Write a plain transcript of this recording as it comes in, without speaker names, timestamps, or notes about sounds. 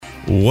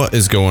What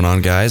is going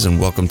on, guys, and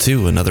welcome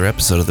to another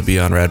episode of the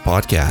Beyond Rad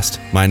podcast.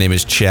 My name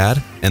is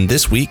Chad, and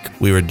this week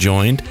we were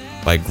joined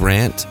by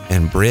Grant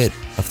and Britt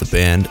of the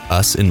band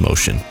Us in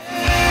Motion.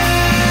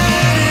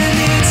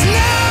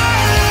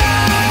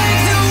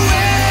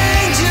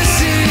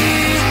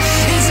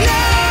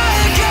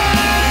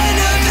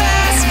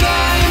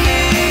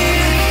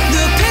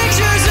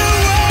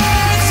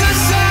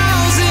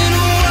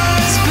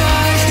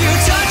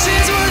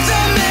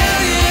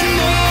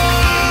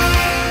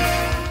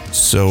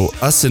 So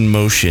Us in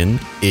Motion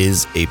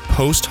is a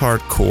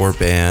post-hardcore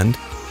band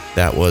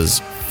that was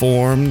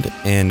formed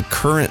and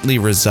currently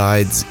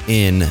resides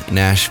in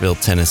Nashville,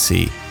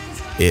 Tennessee.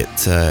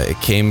 It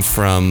came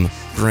from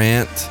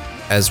Grant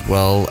as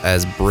well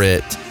as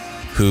Britt,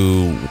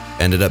 who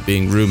ended up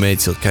being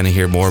roommates. You'll kind of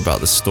hear more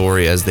about the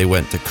story as they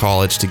went to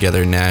college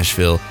together in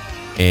Nashville,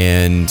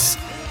 and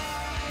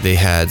they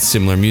had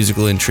similar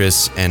musical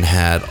interests and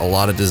had a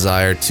lot of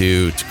desire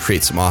to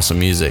create some awesome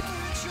music.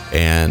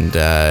 And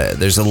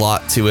there's a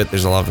lot to it.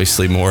 There's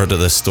obviously more to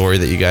the story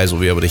that you guys will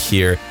be able to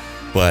hear.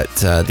 But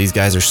these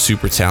guys are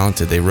super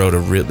talented.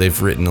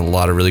 They've written a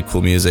lot of really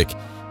cool music.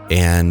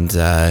 And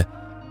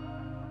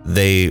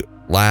they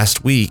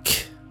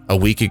a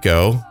week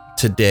ago,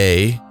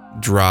 today,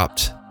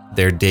 dropped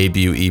their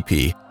debut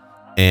EP.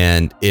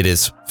 And it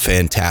is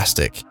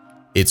fantastic.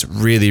 It's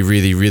really,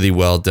 really, really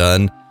well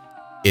done.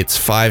 It's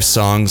 5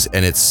 songs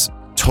and it's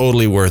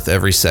totally worth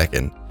every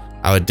second.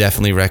 I would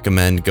definitely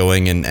recommend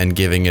going and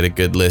giving it a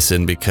good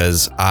listen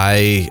because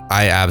I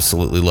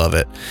absolutely love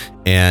it.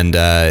 And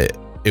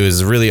it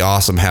was really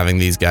awesome having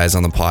these guys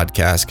on the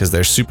podcast because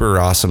they're super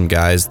awesome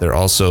guys. They're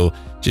also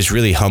just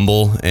really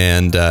humble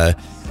and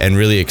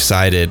really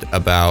excited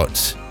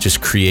about just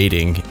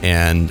creating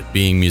and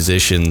being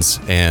musicians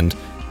and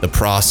the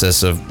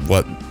process of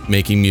what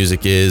making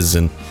music is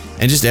and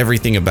just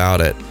everything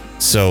about it.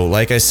 So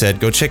like I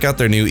said, go check out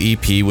their new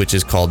EP, which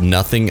is called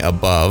Nothing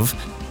Above.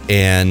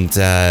 And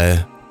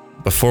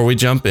before we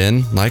jump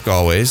in, like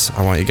always,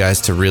 I want you guys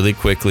to really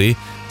quickly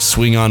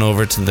swing on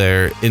over to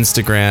their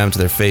Instagram, to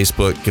their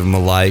Facebook, give them a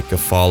like, a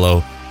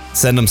follow,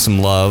 send them some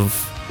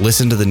love,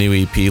 listen to the new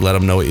EP, let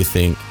them know what you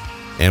think.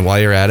 And while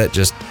you're at it,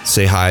 just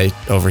say hi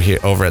over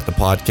at the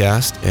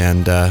podcast.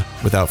 And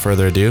without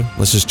further ado,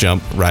 let's just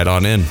jump right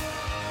on in.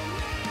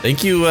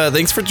 Thank you.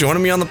 Thanks for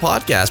joining me on the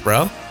podcast,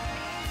 bro.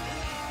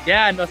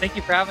 Yeah, no, thank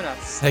you for having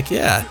us. Heck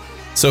yeah.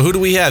 So who do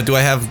we have? Do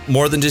I have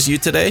more than just you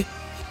today?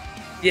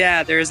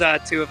 Yeah, there's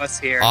 2 of us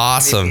here.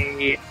 Awesome.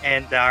 Me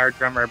and our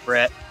drummer,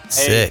 Britt.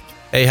 Sick.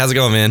 Hey, how's it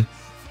going, man?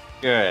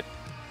 Good.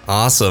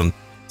 Awesome.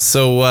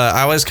 So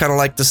I always kind of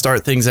like to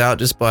start things out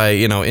just by,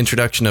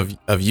 introduction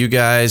of you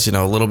guys,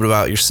 a little bit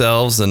about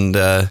yourselves and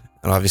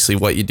obviously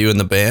what you do in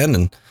the band.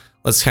 And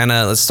let's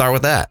start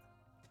with that.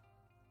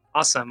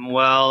 Awesome.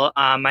 Well,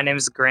 my name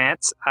is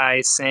Grant.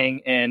 I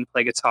sing and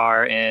play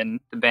guitar in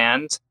the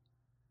band.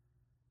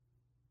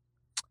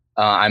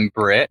 I'm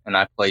Britt, and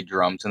I play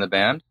drums in the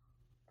band.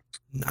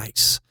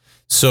 Nice.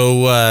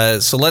 So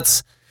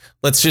let's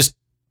just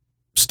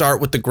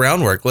start with the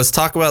groundwork. Let's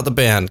talk about the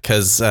band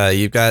because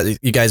you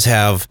guys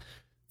have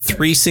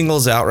 3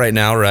 singles out right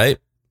now, right?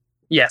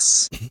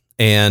 Yes.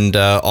 And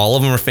all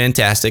of them are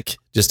fantastic.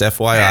 Just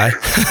FYI.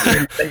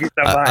 Thank you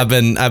so much.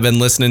 I've been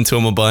listening to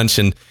them a bunch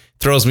and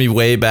throws me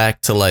way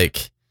back to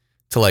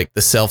the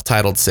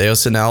self-titled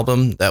Seosin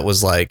album that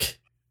was like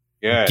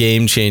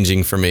game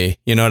changing for me.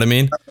 You know what I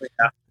mean? Oh,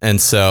 yeah. And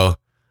so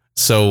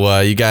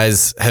you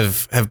guys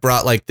have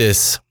brought like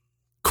this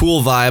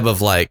cool vibe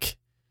of like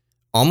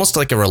almost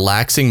like a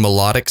relaxing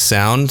melodic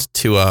sound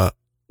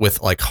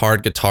with like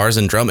hard guitars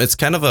and drum. It's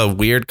kind of a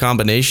weird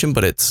combination,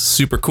 but it's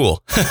super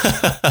cool.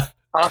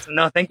 Awesome.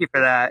 No, thank you for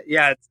that.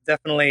 Yeah, it's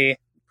definitely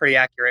pretty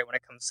accurate when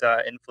it comes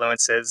to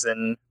influences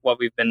and what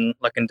we've been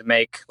looking to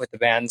make with the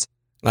bands.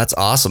 That's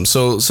awesome.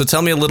 So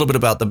tell me a little bit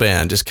about the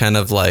band, just kind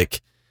of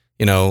like,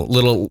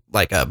 little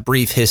like a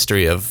brief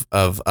history of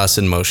Us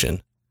in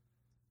Motion.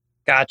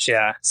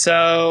 Gotcha.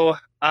 So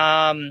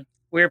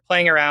we were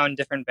playing around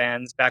different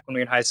bands back when we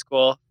were in high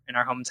school in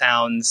our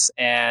hometowns.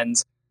 And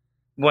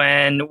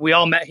when we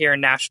all met here in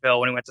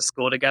Nashville, when we went to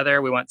school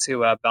together, we went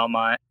to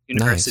Belmont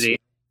University. Nice.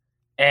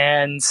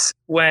 And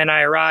when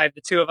I arrived,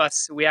 the 2 of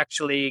us, we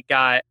actually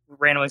got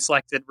randomly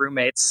selected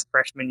roommates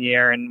freshman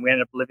year, and we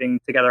ended up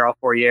living together all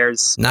 4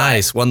 years.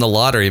 Nice. Won the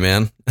lottery,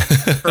 man.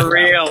 For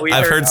real.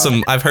 I've heard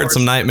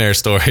some nightmare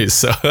stories.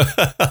 So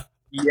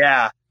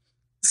yeah.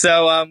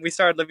 So we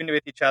started living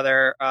with each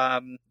other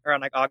around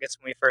like August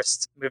when we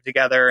first moved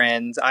together,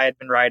 and I had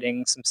been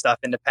writing some stuff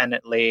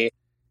independently.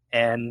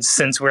 And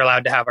since we're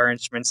allowed to have our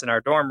instruments in our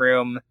dorm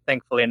room,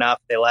 thankfully enough,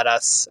 they let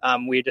us.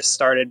 We just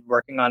started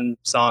working on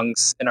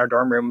songs in our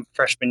dorm room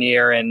freshman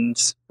year, and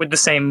with the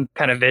same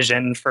kind of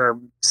vision for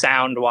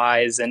sound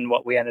wise and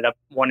what we ended up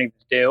wanting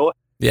to do.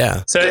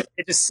 Yeah. So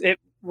it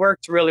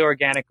worked really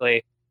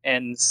organically.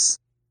 And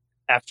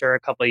after a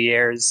couple of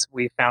years,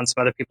 we found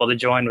some other people to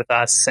join with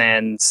us,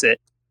 and it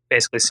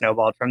basically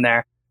snowballed from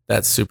there.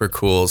 That's super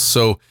cool.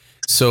 So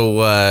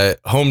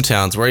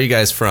hometowns, where are you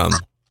guys from?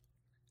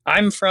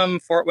 I'm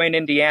from Fort Wayne,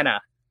 Indiana.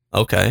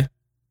 Okay.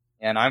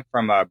 and I'm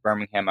from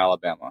Birmingham,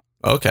 Alabama.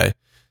 Okay.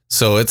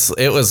 So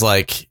it was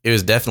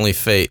definitely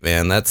fate,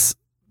 man. That's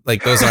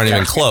like, those aren't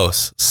even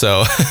close.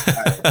 So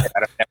I'd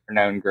have never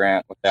known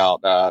Grant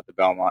without the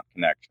Belmont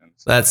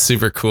connections. that's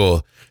super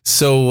cool.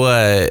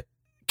 So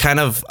kind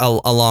of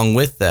along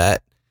with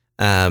that,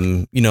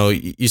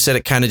 you said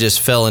it kind of just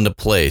fell into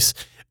place.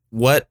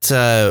 What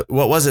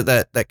was it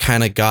that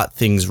kind of got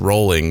things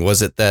rolling?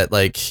 Was it that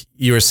like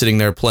you were sitting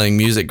there playing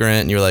music,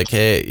 Grant, and you're like,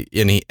 hey,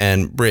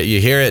 and Britt, you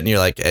hear it and you're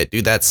like, hey,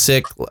 dude, that's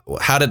sick.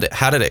 How did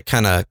it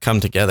kind of come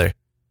together?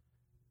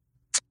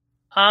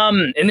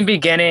 In the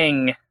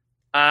beginning,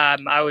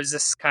 I was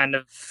just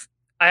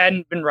I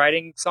hadn't been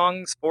writing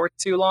songs for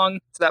too long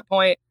to that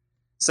point.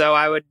 So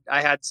I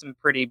had some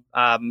pretty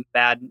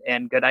bad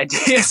and good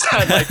ideas,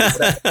 I'd like to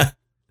say.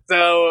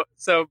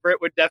 So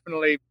Britt would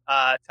definitely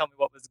tell me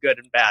what was good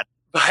and bad,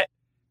 but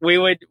we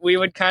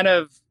would kind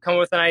of come up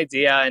with an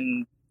idea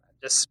and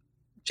just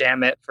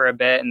jam it for a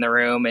bit in the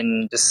room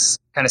and just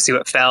kind of see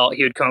what felt.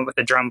 He would come up with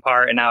a drum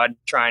part and I would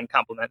try and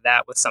complement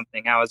that with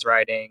something I was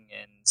writing,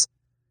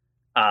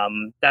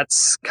 and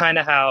that's kind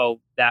of how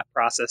that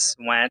process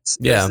went.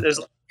 Yeah, there's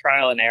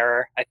trial and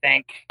error, I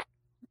think,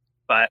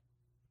 but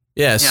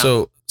yeah.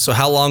 So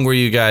how long were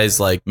you guys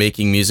like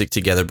making music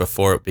together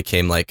before it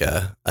became like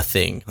a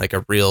thing, like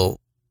a real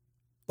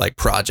like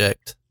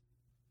project?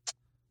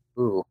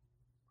 Ooh,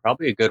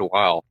 probably a good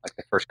while, like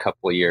the first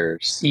couple of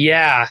years.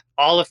 Yeah,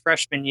 all of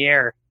freshman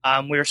year,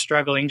 we were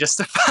struggling just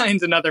to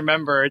find another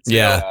member.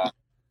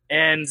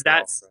 And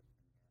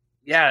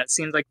it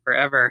seems like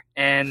forever.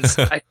 And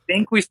I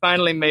think we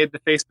finally made the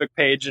Facebook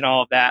page and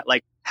all of that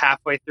like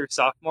halfway through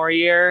sophomore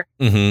year.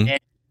 Mm-hmm. And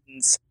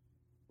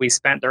we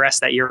spent the rest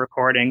of that year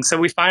recording. So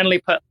we finally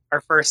put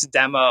our first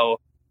demo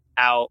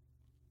out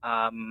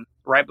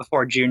right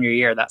before junior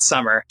year that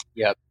summer.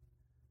 Yep.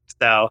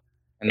 So,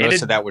 and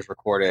most of that was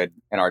recorded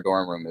in our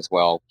dorm room as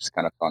well, which is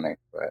kind of funny.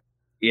 But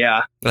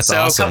yeah, that's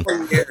awesome.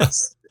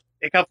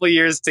 A couple of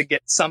years to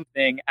get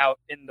something out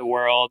in the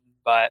world,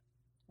 but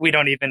we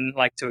don't even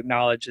like to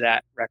acknowledge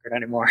that record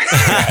anymore.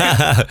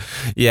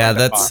 Yeah,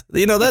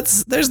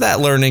 there's that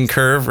learning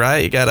curve,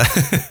 right? You gotta,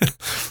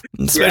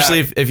 especially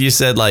if you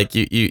said like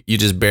you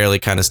just barely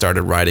kind of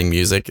started writing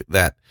music.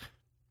 That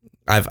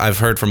I've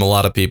heard from a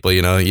lot of people,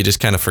 you just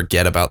kind of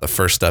forget about the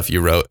first stuff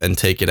you wrote and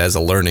take it as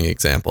a learning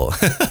example.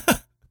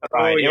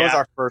 Right. It was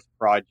our first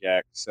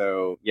project.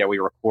 So yeah, we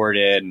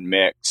recorded and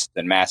mixed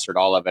and mastered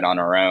all of it on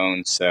our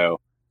own. So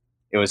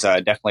it was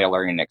definitely a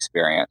learning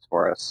experience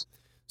for us.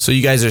 So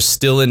you guys are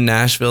still in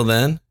Nashville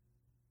then?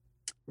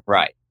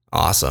 Right.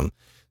 Awesome.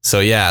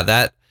 So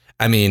yeah,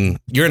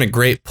 you're in a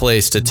great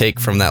place to take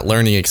from that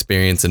learning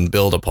experience and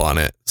build upon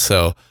it.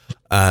 So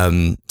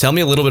tell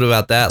me a little bit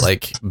about that.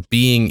 Like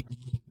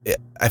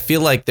I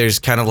feel like there's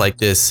kind of like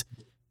this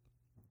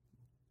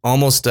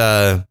almost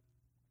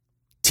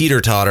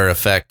teeter-totter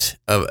effect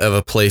of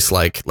a place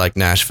like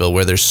Nashville,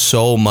 where there's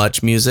so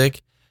much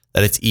music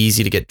that it's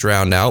easy to get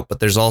drowned out, but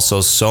there's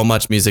also so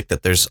much music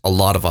that there's a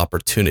lot of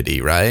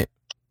opportunity, right?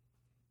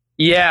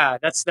 Yeah,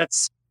 that's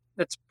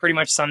pretty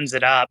much sums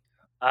it up.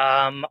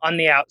 On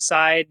the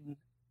outside,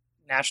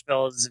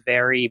 Nashville is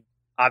very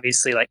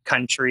obviously like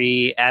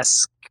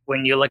country-esque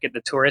when you look at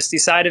the touristy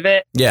side of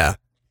it. Yeah.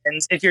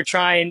 And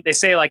they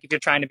say like if you're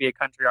trying to be a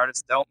country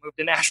artist, don't move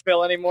to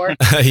Nashville anymore.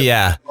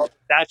 Yeah. It's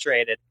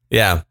saturated.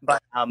 Yeah.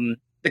 But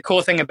the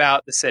cool thing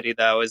about the city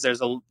though is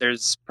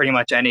there's pretty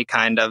much any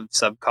kind of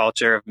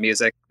subculture of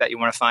music that you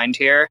want to find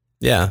here.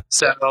 Yeah.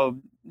 So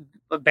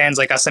bands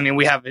like us, I mean,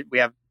 we have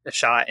a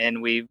shot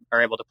and we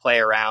are able to play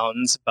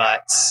around,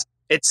 but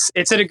it's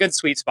at a good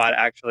sweet spot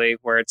actually,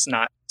 where it's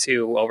not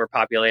too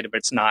overpopulated, but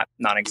it's not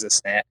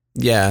non-existent.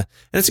 Yeah.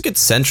 And it's a good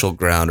central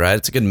ground, right?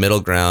 It's a good middle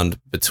ground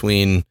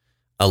between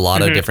a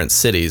lot of different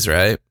cities,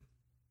 right?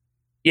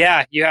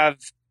 Yeah. You have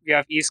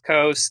East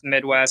Coast,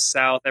 Midwest,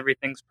 South,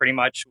 everything's pretty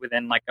much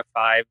within like a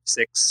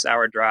 5-6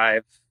 hour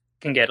drive.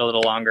 Can get a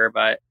little longer,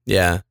 but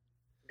yeah,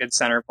 good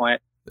center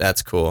point.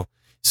 That's cool.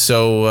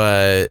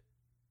 So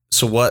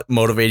what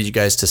motivated you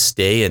guys to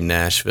stay in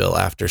Nashville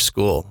after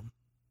school?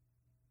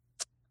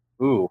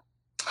 Ooh.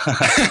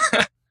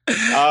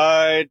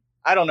 I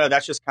don't know.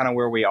 That's just kind of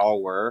where we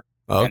all were.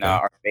 Okay. And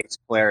our bass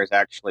player is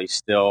actually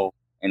still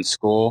in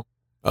school.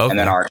 Okay. And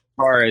then our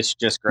guitarist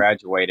just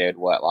graduated,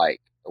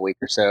 like a week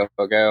or so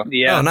ago?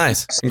 Yeah. Oh,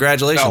 nice.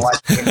 Congratulations.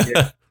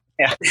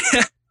 Yeah.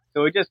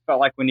 So we just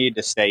felt like we needed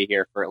to stay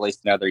here for at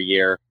least another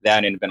year.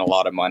 That had been a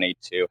lot of money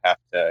to have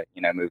to,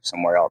 move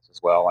somewhere else as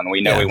well. And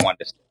we know we wanted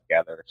to stay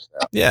together. So.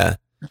 Yeah,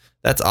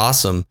 that's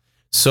awesome.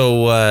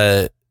 So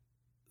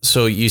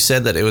you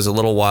said that it was a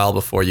little while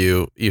before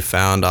you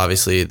found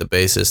obviously the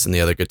bassist and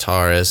the other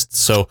guitarist.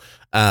 So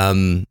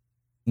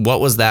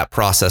what was that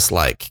process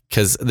like?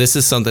 Because this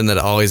is something that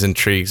always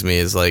intrigues me,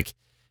 is like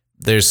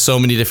there's so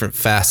many different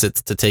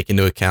facets to take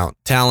into account: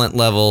 talent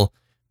level,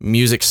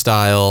 music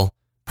style,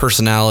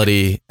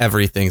 personality,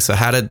 everything. So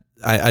how did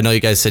I know you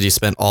guys said you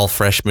spent all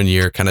freshman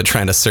year kind of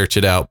trying to search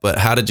it out, but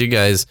how did you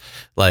guys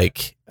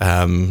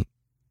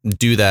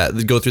do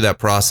that, go through that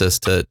process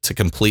to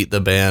complete the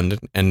band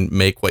and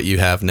make what you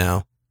have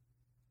now?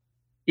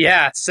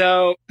 Yeah,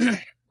 so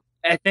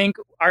I think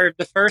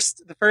the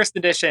first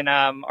edition,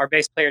 our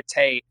bass player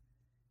Tate,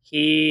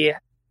 he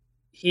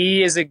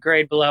is a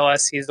grade below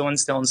us. He's the one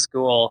still in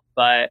school,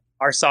 but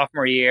our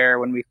sophomore year,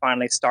 when we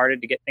finally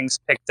started to get things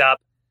picked up,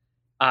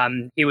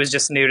 he was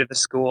just new to the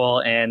school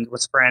and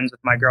was friends with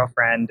my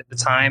girlfriend at the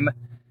time.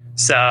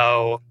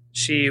 So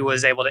she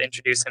was able to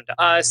introduce him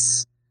to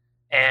us,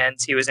 and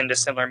he was into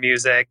similar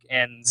music.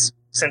 And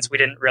since we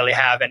didn't really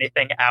have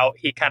anything out,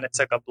 he kind of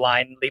took a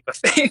blind leap of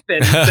faith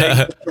and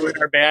joined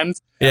our band.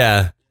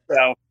 Yeah.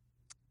 So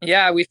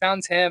yeah, we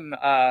found him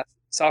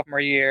sophomore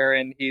year,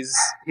 and he's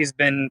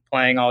been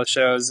playing all the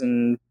shows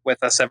and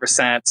with us ever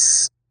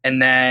since.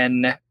 And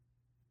then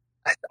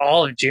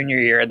all of junior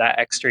year, that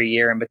extra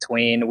year in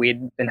between,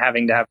 we'd been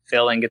having to have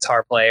fill-in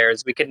guitar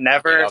players. We could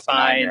never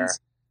find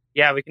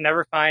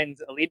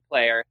a lead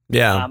player.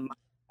 Yeah.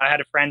 I had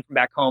a friend from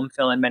back home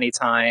fill in many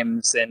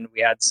times, and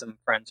we had some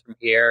friends from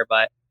here,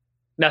 but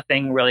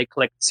nothing really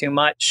clicked too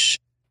much.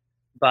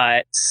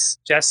 But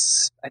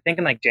just, I think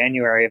in like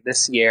January of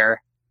this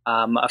year,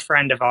 a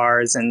friend of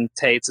ours and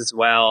Tate's as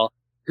well,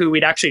 who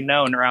we'd actually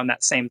known around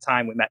that same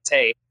time we met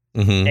Tate.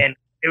 Mm-hmm. And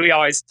we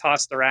always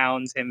tossed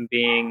around him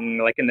being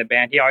like in the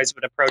band. He always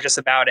would approach us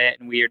about it,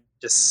 and we were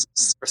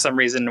just, for some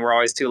reason, we're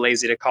always too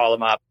lazy to call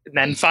him up. And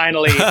then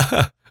finally,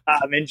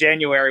 in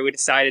January, we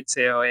decided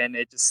to, and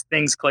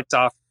things clicked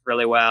off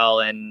really well,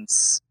 and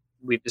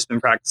we've just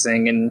been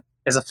practicing and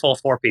as a full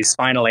 4-piece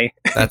finally.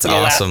 That's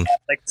awesome.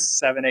 Like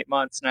 7-8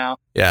 months now.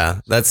 Yeah,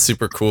 that's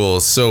super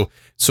cool. So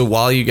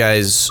while you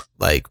guys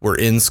like were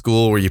in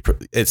school,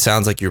 it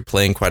sounds like you were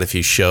playing quite a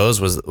few shows.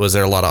 Was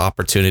there a lot of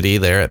opportunity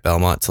there at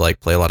Belmont to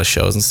like play a lot of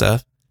shows and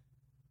stuff?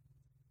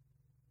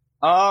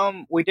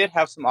 We did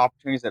have some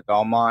opportunities at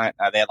Belmont.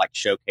 They had like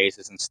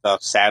showcases and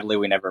stuff. Sadly,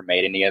 we never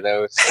made any of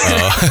those.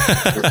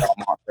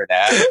 Belmont for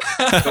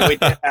that. But we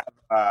did have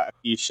a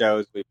few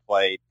shows we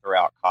played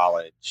throughout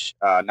college.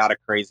 Not a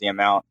crazy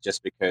amount,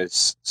 just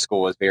because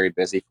school was very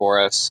busy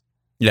for us.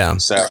 Yeah.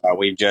 So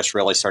we've just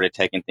really started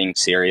taking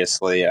things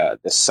seriously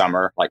this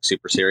summer, like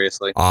super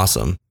seriously.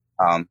 Awesome.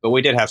 But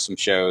we did have some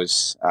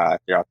shows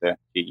throughout the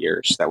few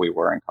years that we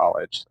were in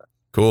college. So.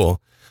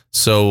 Cool.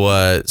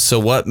 So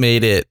what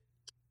made it?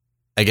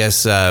 I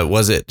guess,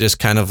 was it just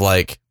kind of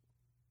like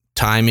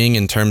timing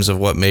in terms of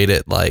what made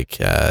it like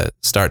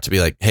start to be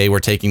like, hey, we're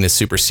taking this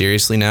super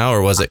seriously now?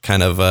 Or was it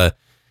kind of a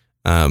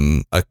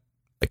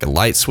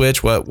light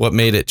switch? What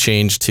made it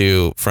change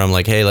from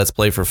like, hey, let's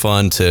play for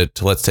fun to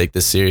let's take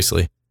this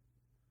seriously?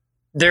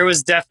 There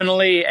was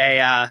definitely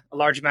a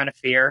large amount of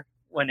fear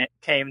when it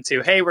came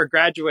to, hey, we're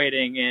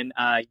graduating in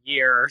a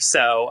year or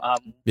so.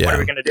 What are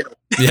we going to do?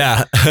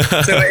 Yeah.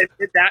 So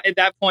at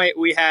that point,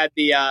 we had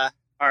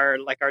our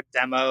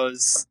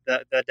demos,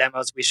 the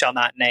demos we shall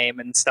not name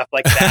and stuff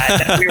like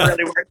that we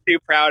really weren't too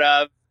proud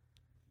of.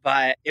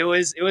 But it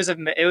was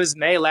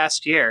May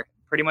last year,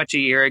 pretty much a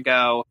year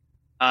ago.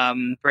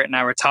 Britt and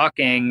I were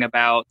talking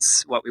about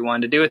what we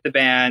wanted to do with the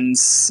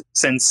bands,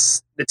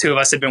 since the two of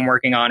us had been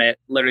working on it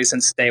literally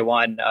since day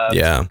one of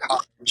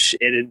college.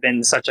 It had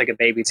been such like a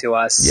baby to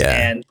us.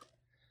 Yeah. And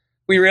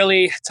we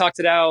really talked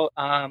it out.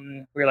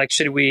 We were like,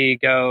 should we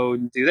go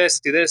do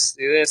this?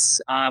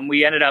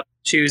 We ended up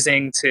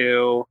choosing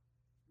to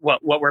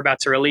what we're about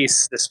to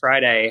release this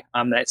Friday.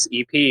 That's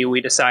EP. We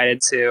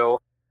decided to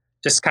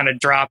just kind of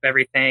drop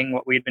everything,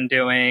 what we'd been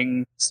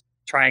doing,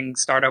 try and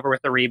start over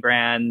with the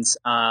rebrand,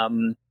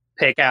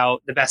 pick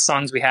out the best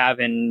songs we have,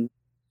 and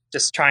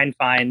just try and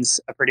find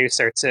a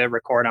producer to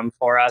record them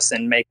for us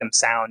and make them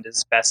sound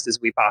as best as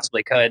we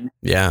possibly could.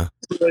 Yeah.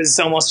 It was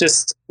almost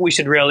just, we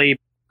should really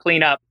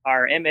clean up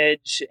our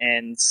image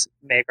and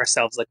make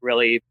ourselves look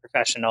really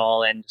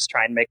professional and just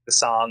try and make the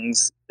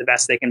songs the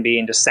best they can be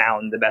and just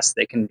sound the best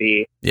they can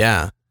be.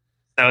 Yeah.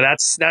 So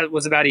that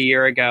was about a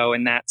year ago,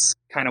 and that's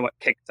kind of what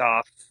kicked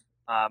off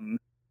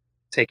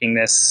taking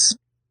this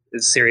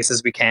as serious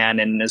as we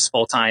can and as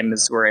full time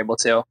as we're able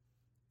to.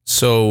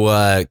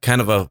 So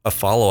kind of a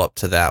follow up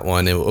to that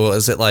one.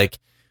 Was it like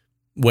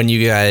when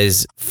you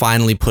guys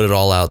finally put it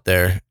all out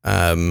there?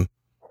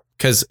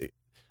 Because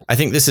I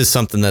think this is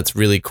something that's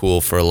really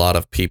cool for a lot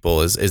of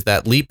people is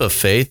that leap of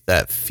faith,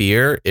 that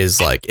fear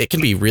is like, it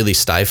can be really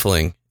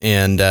stifling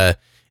and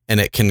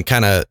it can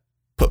kind of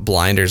put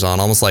blinders on,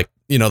 almost like,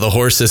 the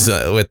horses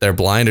with their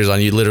blinders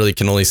on, you literally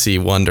can only see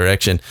one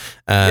direction.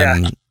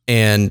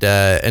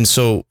 And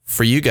so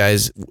for you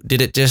guys,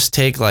 did it just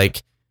take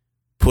like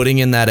putting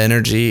in that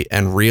energy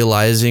and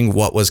realizing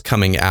what was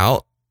coming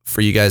out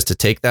for you guys to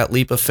take that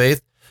leap of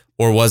faith?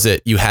 Or was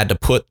it, you had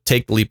to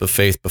take the leap of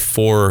faith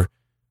before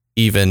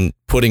even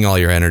putting all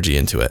your energy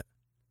into it?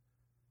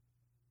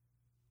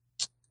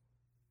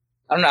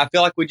 I don't know. I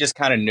feel like we just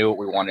kind of knew what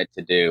we wanted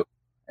to do.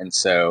 And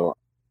so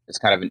it's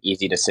kind of an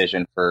easy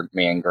decision for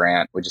me and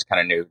Grant. We just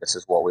kind of knew this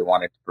is what we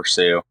wanted to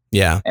pursue.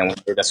 Yeah. And we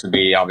knew this would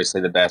be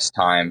obviously the best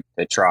time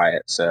to try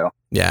it. So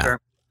yeah, sure.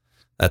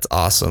 That's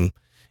awesome.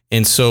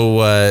 And so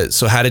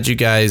how did you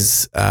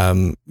guys,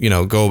 go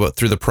about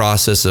through the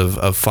process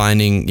of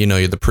finding,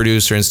 you're the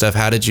producer and stuff?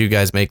 How did you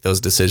guys make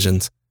those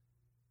decisions?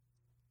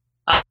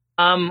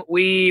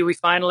 We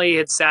finally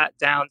had sat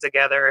down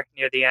together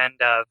near the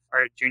end of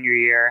our junior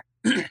year,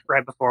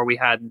 right before we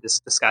had this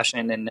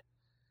discussion, and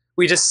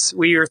we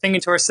were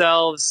thinking to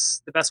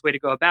ourselves the best way to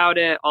go about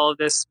it, all of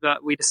this,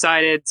 but we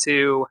decided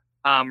to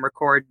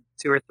record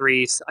 2 or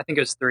 3, I think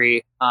it was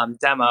 3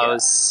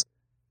 demos,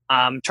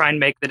 try and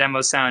make the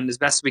demos sound as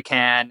best we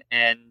can,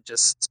 and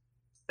just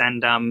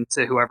send them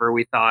to whoever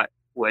we thought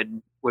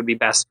would be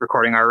best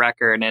recording our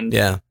record. And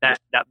that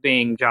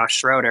being Josh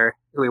Schroeder,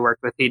 who we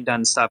worked with. He'd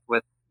done stuff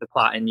with The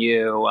Plot and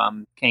You,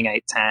 King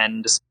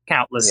 810, just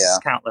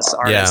countless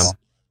artists.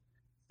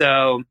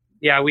 So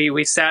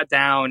we sat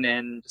down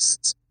and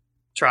just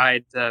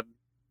tried to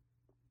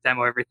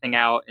demo everything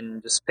out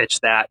and just pitch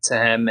that to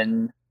him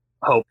and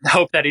hope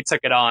that he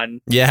took it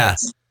on. Yeah,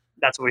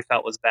 that's what we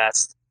felt was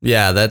best.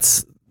 Yeah,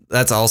 that's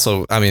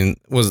also, I mean,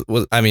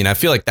 I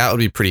feel like that would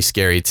be pretty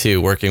scary too,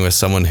 working with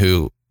someone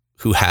who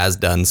has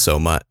done so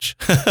much.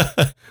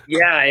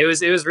 Yeah, it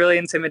was really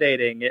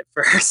intimidating at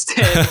first.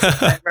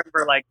 I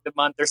remember like the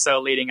month or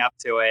so leading up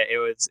to it, it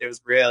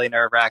was really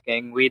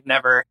nerve-wracking. We'd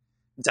never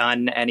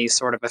done any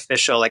sort of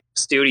official like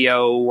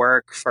studio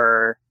work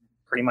for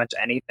pretty much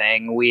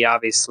anything. We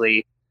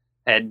obviously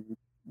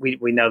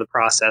we know the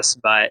process,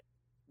 but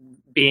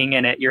being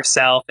in it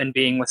yourself and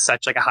being with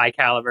such like a high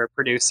caliber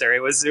producer,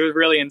 it was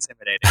really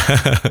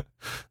intimidating.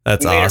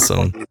 That's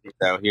awesome.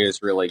 So he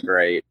was really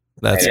great.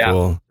 That's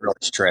cool. Really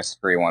stress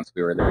free once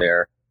we were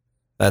there.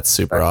 That's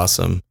super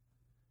awesome.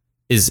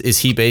 Is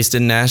he based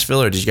in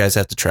Nashville, or did you guys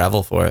have to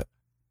travel for it?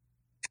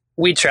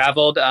 We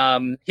traveled.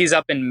 He's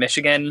up in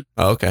Michigan.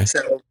 Oh, okay.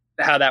 So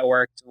how that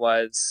worked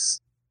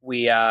was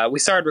we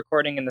started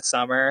recording in the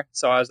summer.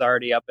 So I was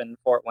already up in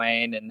Fort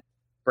Wayne, and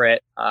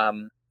Britt,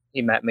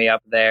 he met me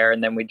up there,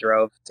 and then we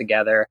drove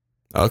together.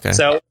 Okay.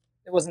 So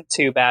it wasn't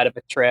too bad of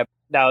a trip.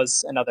 That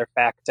was another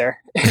factor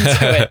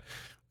into it.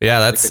 Yeah,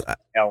 that's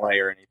LA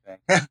or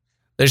anything.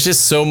 There's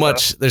just so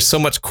much. There's so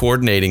much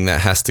coordinating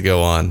that has to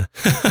go on.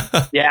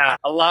 Yeah,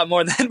 a lot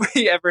more than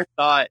we ever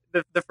thought.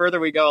 The further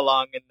we go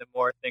along, and the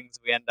more things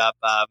we end up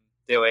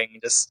doing,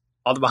 just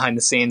all the behind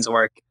the scenes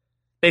work.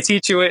 They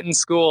teach you it in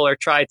school, or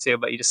try to,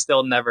 but you just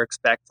still never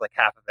expect like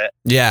half of it.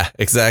 Yeah,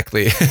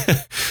 exactly.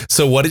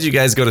 So, what did you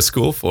guys go to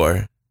school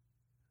for?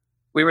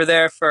 We were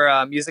there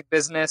for music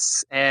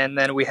business, and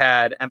then we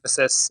had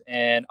emphasis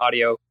in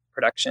audio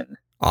production.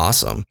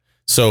 Awesome.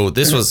 So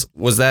this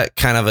was that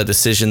kind of a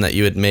decision that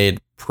you had made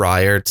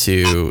prior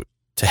to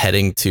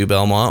heading to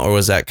Belmont, or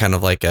was that kind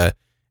of like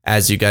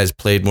as you guys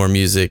played more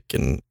music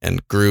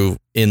and grew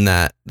in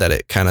that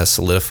it kind of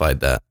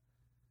solidified that?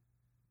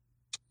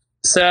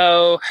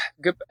 So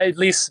at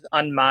least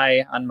on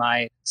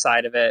my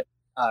side of it,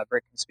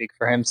 Britt can speak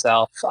for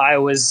himself. I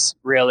was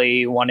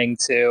really wanting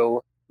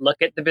to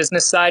look at the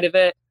business side of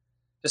it,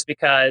 just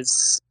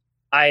because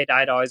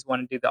I'd always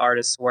wanted to do the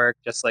artist's work,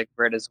 just like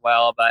Britt as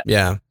well. But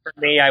yeah, for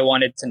me, I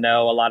wanted to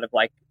know a lot of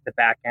like the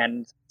back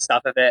end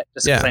stuff of it,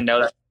 just because I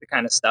know that's the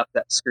kind of stuff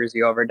that screws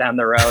you over down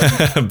the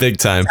road. Big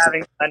time.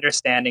 Having an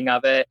understanding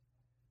of it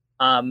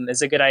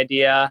is a good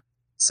idea.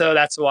 So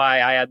that's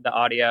why I had the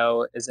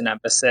audio as an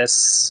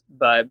emphasis,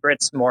 but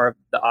Britt's more of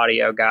the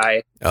audio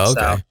guy. Oh, okay.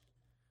 So.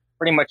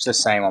 Pretty much the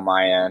same on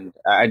my end.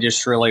 I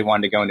just really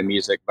wanted to go into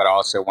music, but I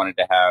also wanted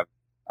to have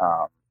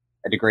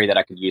a degree that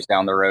I could use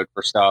down the road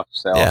for stuff.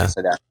 So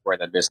obviously that's where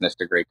the business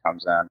degree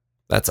comes in.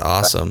 That's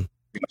awesome.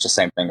 Pretty much the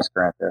same thing as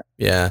Grant there.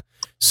 Yeah.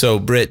 So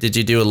Britt, did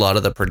you do a lot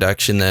of the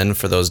production then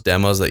for those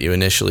demos that you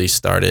initially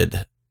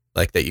started,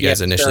 like that you guys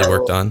initially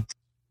worked on?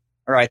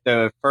 All right.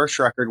 The first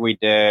record we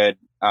did,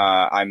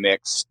 I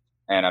mixed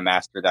and I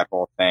mastered that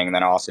whole thing. And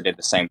then I also did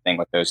the same thing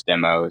with those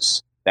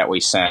demos that we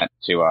sent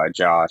to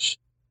Josh.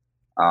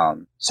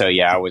 So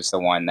I was the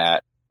one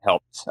that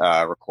helped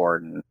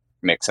record and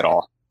mix it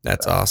all.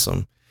 That's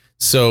awesome.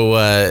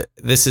 So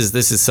this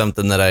is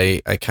something that I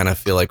kind of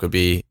feel like would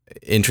be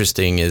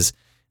interesting is,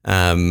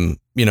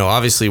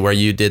 obviously where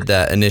you did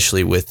that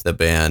initially with the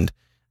band,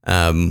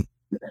 and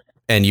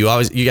you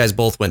guys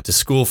both went to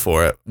school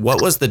for it.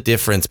 What was the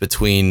difference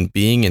between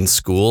being in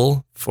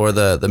school for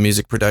the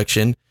music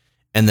production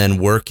and then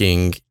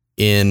working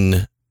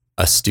in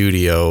a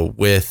studio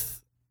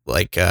with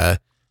like a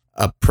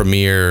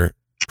premier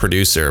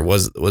producer?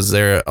 Was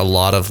there a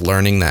lot of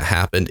learning that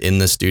happened in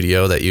the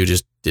studio that you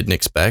just didn't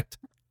expect?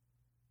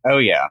 Oh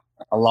yeah,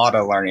 a lot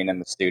of learning in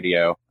the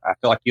studio. I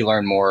feel like you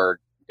learn more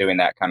doing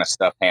that kind of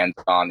stuff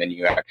hands-on than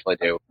you actually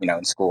do,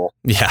 in school.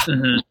 Yeah.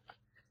 Mm-hmm.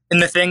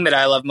 And the thing that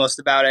I love most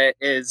about it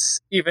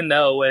is, even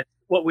though with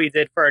what we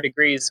did for our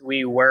degrees,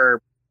 we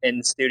were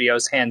in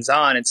studios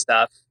hands-on and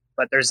stuff,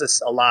 but there's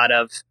just a lot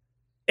of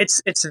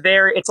it's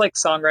like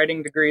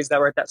songwriting degrees that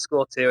were at that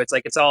school too. It's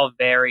like it's all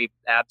very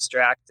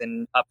abstract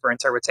and up for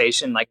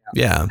interpretation. Like,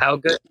 how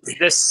good does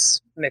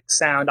this mix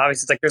sound?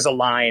 Obviously, it's like there's a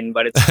line,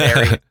 but it's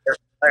very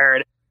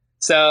third.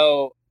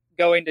 So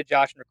going to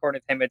Josh and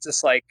recording with him, it's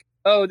just like,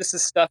 oh, this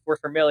is stuff we're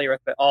familiar with,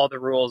 but all the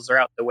rules are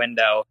out the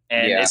window.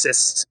 And it's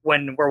just,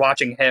 when we're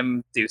watching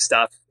him do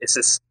stuff, it's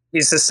just,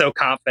 he's just so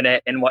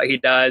confident in what he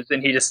does.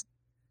 And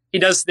he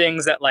does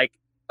things that like,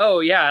 oh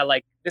yeah,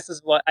 like this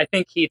is what I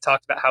think he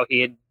talked about, how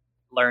he had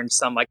learned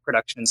some like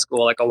production in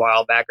school like a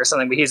while back or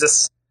something, but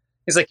he's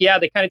like, yeah,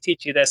 they kind of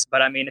teach you this,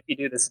 but I mean, if you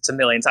do this, it's a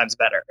million times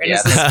better. And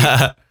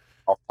Yeah,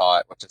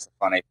 self-taught, which is a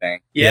funny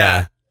thing.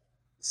 Yeah.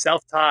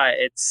 Self-taught,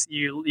 it's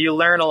you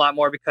learn a lot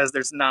more because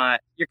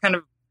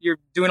you're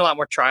doing a lot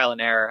more trial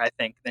and error, I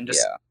think, than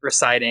just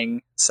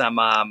reciting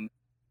some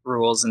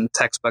rules and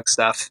textbook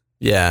stuff.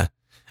 Yeah.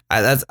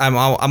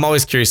 I'm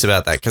always curious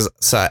about that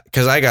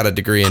because I got a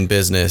degree in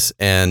business,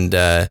 and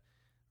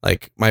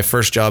like my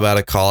first job out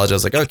of college, I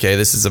was like, okay,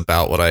 this is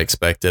about what I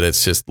expected.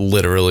 It's just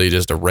literally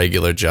just a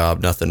regular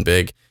job, nothing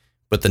big.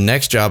 But the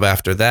next job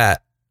after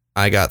that,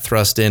 I got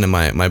thrust in, and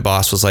my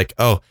boss was like,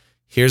 oh,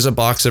 here's a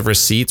box of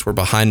receipts. We're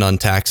behind on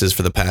taxes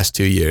for the past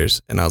 2 years.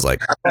 And I was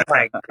like, oh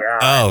my God.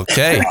 Oh,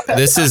 okay.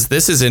 This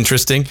is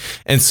interesting.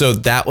 And so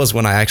that was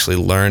when I actually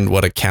learned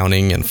what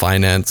accounting and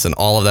finance and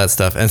all of that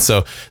stuff. And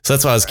so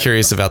that's why I was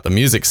curious about the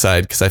music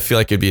side, because I feel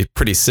like it'd be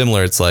pretty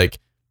similar. It's like,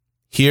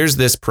 here's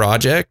this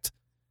project,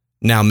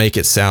 now make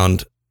it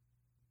sound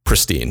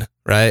pristine,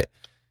 right?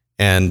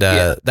 And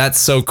that's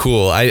so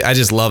cool. I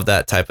just love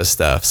that type of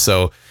stuff.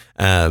 So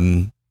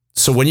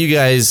so when you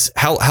guys,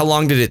 how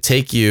long did it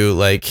take you?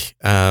 Like,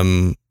 how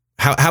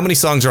many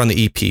songs are on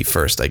the EP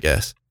first, I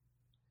guess?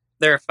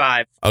 There are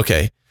 5.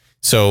 Okay.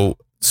 So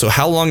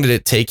how long did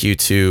it take you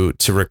to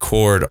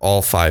record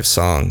all 5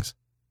 songs?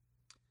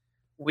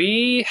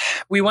 We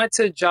went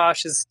to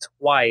Josh's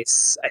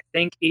twice. I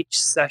think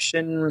each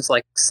session was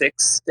like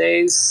 6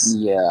 days.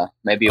 Yeah,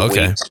 maybe a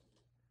week.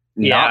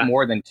 Not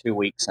more than 2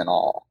 weeks in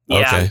all.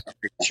 Yeah. Okay.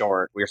 Pretty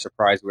short. We were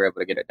surprised we were able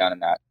to get it done in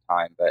that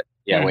time, but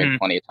we had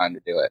plenty of time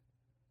to do it.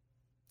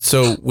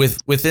 So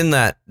within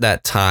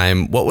that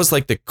time, what was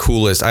like the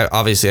coolest?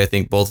 Obviously I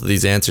think both of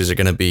these answers are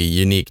going to be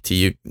unique to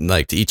you,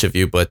 like to each of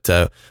you. But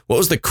what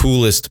was the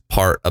coolest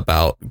part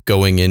about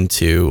going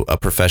into a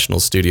professional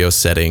studio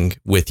setting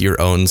with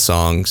your own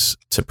songs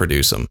to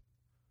produce them?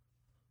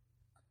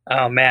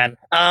 Oh man,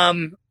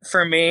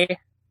 for me,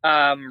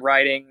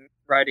 writing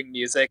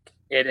music,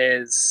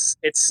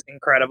 it's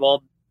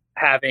incredible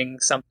having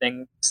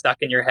something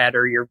stuck in your head,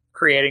 or you're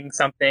creating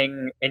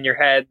something in your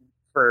head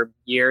for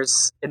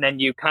years, and then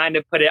you kind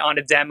of put it on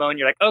a demo and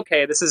you're like,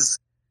 okay, this is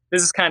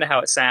kind of how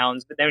it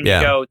sounds. But then when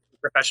you go to a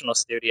professional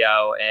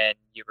studio and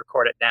you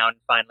record it down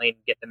finally and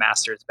get the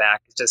masters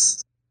back, it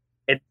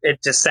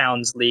just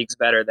sounds leagues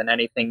better than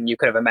anything you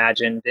could have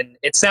imagined, and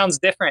it sounds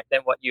different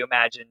than what you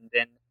imagined.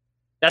 And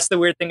that's the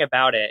weird thing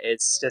about it.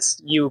 It's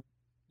just you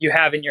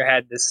have in your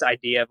head this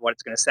idea of what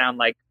it's going to sound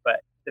like, but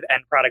the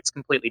end product's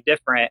completely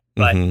different,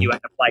 but you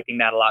end up liking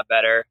that a lot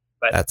better.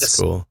 But that's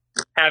cool.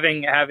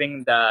 Having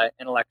the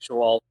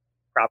intellectual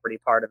property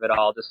part of it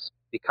all, just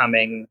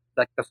becoming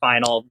like the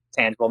final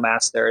tangible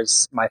master,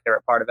 is my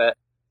favorite part of it.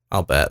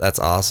 I'll bet. That's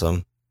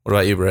awesome. What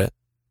about you, Britt?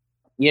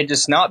 Yeah,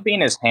 just not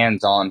being as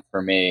hands-on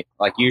for me.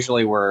 Like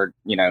usually we're,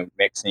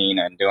 mixing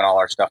and doing all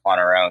our stuff on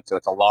our own. So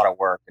it's a lot of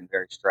work and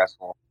very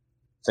stressful.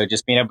 So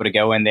just being able to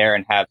go in there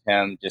and have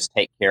him just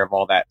take care of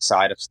all that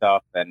side of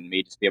stuff, and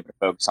me just be able to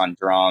focus on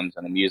drums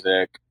and the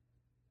music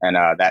and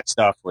that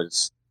stuff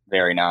was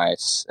very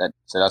nice.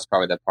 So that's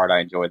probably the part I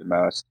enjoy the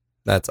most.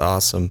 That's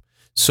awesome.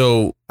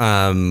 So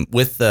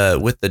with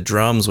the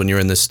drums, when you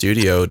were in the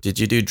studio, did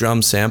you do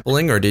drum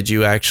sampling, or did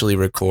you actually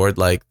record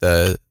like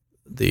the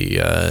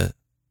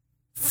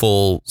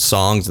full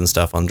songs and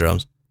stuff on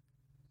drums?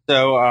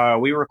 So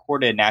we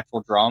recorded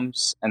natural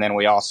drums, and then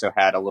we also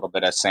had a little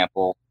bit of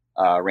sample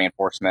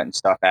reinforcement and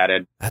stuff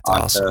added onto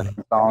awesome.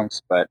 the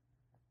songs. But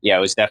yeah, it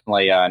was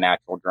definitely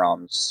natural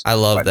drums. I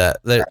love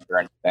that.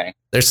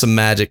 There's some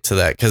magic to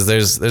that, because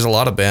there's a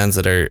lot of bands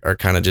that are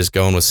kind of just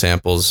going with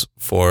samples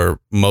for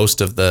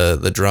most of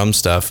the drum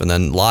stuff, and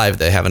then live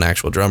they have an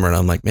actual drummer, and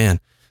I'm like, man,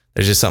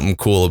 there's just something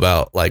cool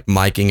about like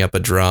miking up a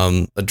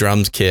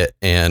drums kit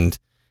and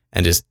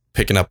just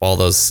picking up all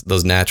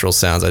those natural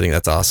sounds. I think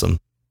that's awesome.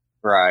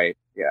 Right.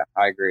 Yeah,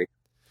 I agree.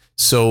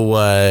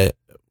 So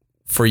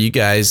for you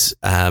guys,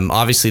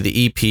 obviously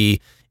the EP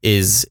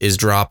is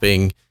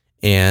dropping,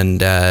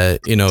 and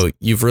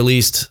you've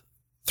released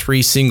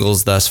 3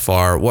 singles thus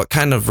far. What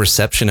kind of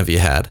reception have you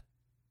had?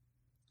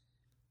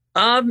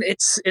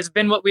 It's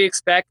been what we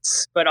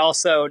expect, but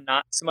also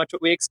not so much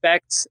what we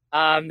expect.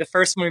 The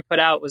first one we put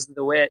out was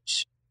The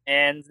Witch,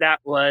 and that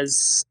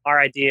was our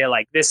idea.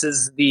 Like, this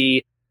is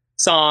the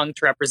song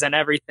to represent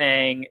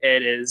everything.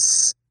 It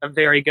is a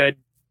very good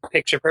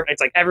picture perfect.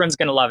 It's like everyone's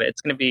gonna love it.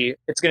 It's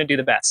gonna do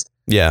the best.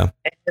 Yeah.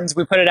 And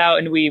we put it out,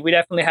 and we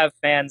definitely have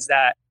fans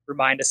that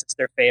remind us it's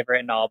their favorite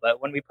and all.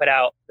 But when we put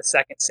out the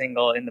second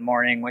single, In the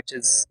Morning,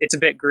 it's a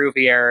bit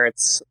groovier,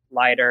 it's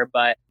lighter,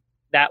 but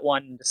that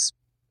one just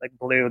like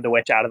blew The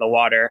Witch out of the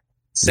water.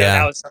 So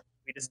that was something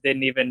we just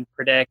didn't even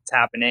predict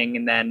happening.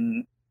 And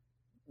then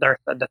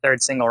the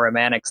third single,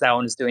 Romantics, that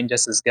one is doing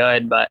just as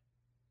good. But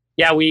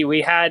yeah,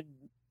 we had,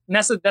 and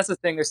that's the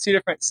thing. There's 2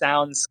 different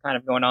sounds kind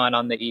of going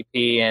on the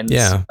EP, and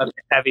a bit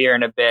heavier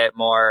and a bit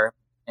more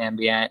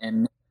ambient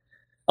and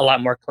a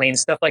lot more clean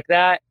stuff like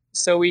that.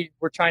 So we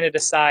were trying to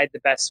decide the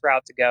best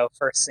route to go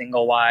first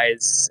single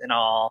wise and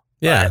all.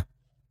 Yeah. But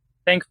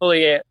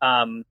thankfully,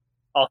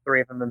 all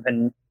 3 of them have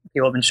been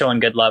people have been showing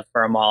good love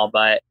for them all.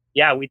 But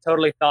yeah, we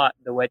totally thought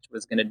The Witch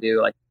was going to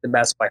do like the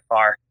best by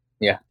far.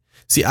 Yeah.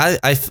 See, I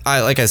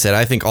like I said,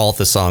 I think all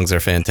the songs are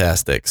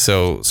fantastic.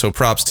 So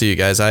props to you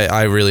guys.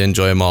 I really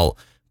enjoy them all.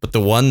 But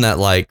the one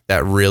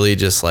that really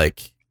just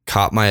like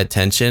caught my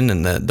attention,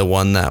 and the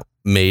one that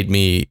made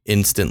me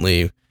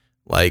instantly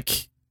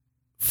like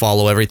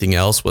follow everything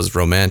else, was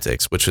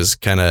Romantics, which was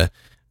kind of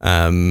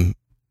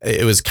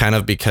it was kind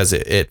of because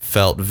it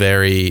felt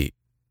very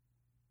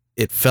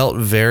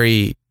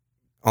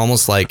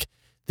almost like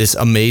this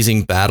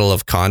amazing battle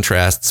of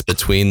contrasts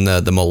between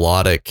the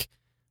melodic,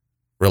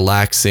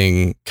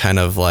 relaxing kind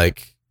of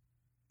like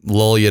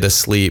lull you to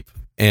sleep,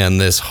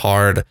 and this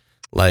hard,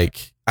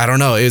 like, I don't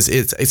know,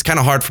 it's kind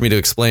of hard for me to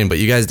explain, but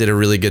you guys did a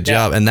really good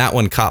job. And that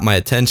one caught my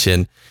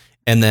attention.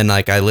 And then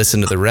like I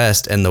listened to the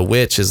rest, and The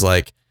Witch is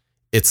like,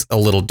 it's a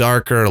little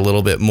darker, a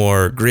little bit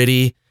more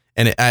gritty.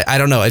 And I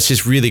don't know, it's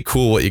just really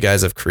cool what you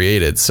guys have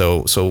created.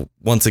 So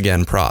once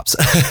again, props.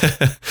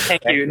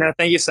 Thank you. No,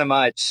 thank you so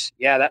much.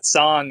 Yeah, that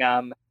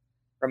song,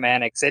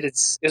 Romantics, it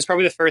was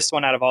probably the first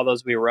one out of all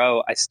those we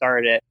wrote. I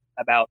started it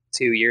about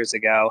 2 years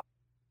ago.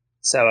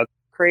 So a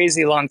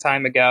crazy long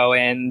time ago.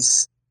 And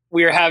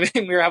we were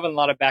having a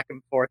lot of back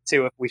and forth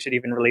too, if we should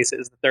even release it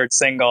as the third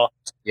single.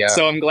 Yeah.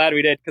 So I'm glad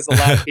we did, because a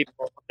lot of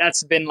people,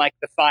 that's been like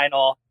the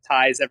final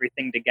ties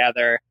everything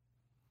together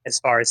as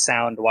far as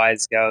sound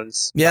wise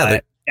goes. Yeah.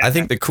 I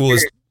think the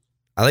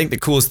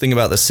coolest thing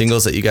about the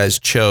singles that you guys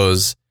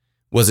chose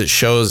was it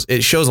shows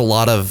a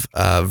lot of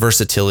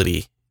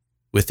versatility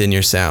within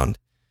your sound.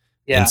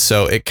 Yeah. And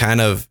so it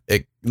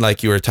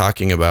like you were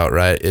talking about,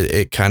 right?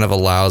 It kind of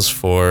allows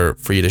for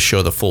you to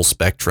show the full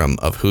spectrum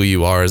of who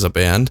you are as a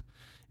band.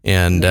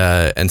 And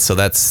so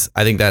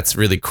I think that's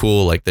really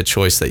cool, like the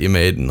choice that you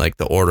made and like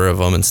the order of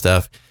them and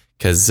stuff.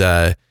 Cause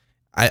I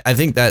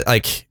think that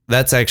like,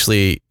 that's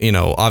actually, you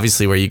know,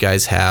 obviously where you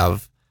guys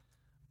have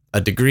a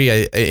degree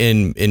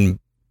in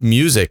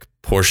music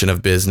portion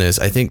of business.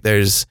 I think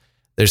there's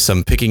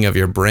some picking of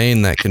your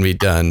brain that can be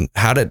done.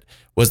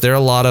 Was there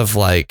a lot of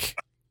like,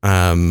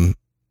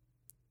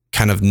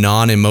 kind of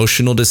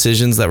non-emotional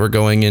decisions that were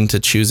going into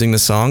choosing the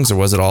songs, or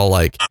was it all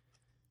like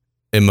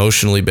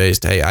emotionally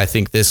based? Hey, I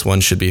think this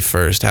one should be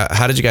first.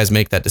 How did you guys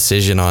make that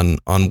decision on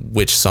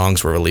which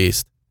songs were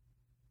released?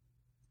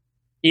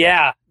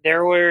 Yeah,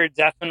 there were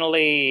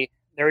definitely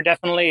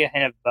a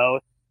hint of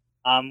both.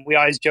 We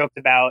always joked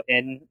about,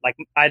 I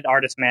had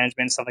artist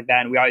management and stuff like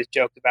that, and we always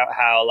joked about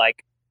how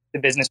like the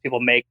business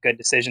people make good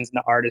decisions and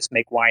the artists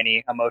make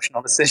whiny,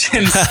 emotional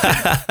decisions.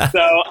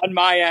 So on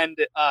my end,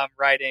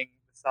 writing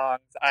the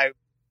songs,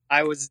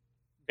 I was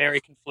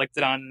very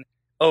conflicted on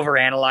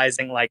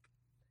overanalyzing like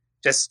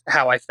just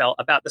how I felt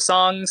about the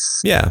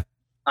songs. Yeah.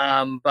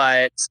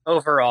 But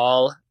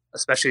overall,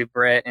 especially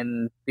Britt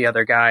and the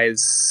other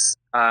guys,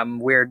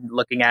 we're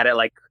looking at it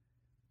like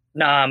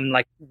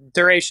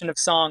duration of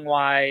song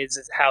wise,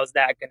 how's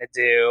that going to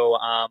do?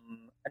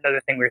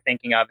 Another thing we're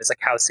thinking of is like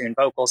how soon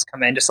vocals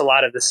come in, just a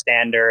lot of the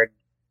standard,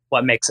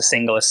 what makes a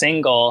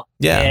single.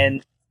 Yeah.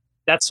 And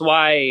that's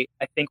why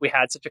I think we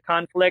had such a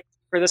conflict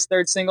for this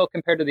third single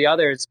compared to the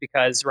others,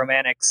 because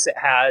Romantics, it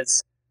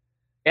has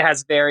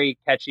very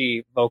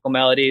catchy vocal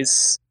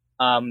melodies,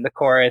 the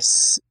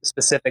chorus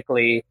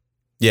specifically.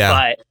 Yeah.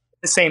 But at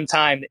the same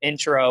time, the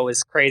intro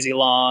is crazy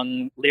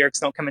long. Lyrics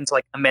don't come into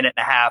like a minute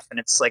and a half,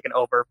 and it's like an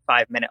over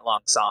 5 minute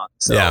long song.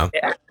 So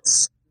yeah.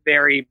 It's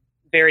very,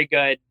 very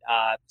good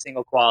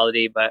single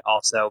quality, but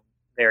also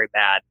very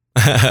bad.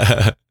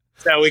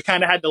 So we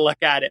kind of had to look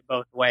at it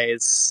both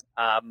ways,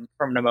 from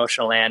an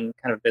emotional and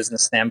kind of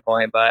business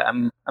standpoint. But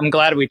I'm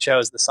glad we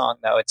chose the song,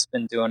 though. It's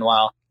been doing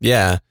well.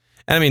 Yeah.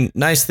 And I mean,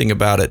 nice thing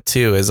about it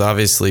too is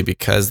obviously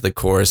because the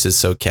chorus is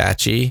so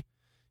catchy,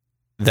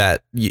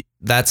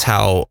 that's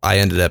how I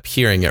ended up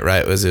hearing it,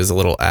 right? It was a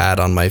little ad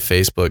on my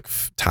Facebook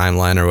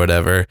timeline or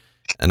whatever.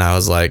 And I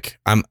was like,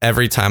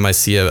 every time I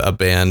see a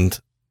band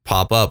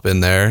pop up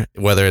in there,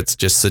 whether it's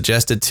just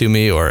suggested to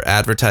me or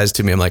advertised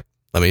to me, I'm like,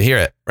 let me hear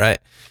it. Right.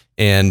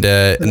 And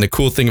the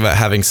cool thing about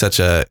having such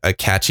a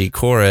catchy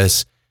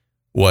chorus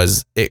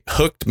was it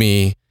hooked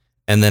me.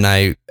 And then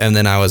I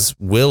was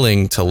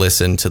willing to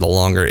listen to the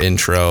longer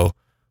intro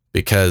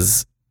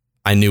because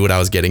I knew what I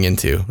was getting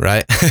into.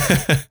 Right.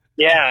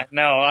 Yeah,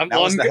 no, that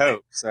was the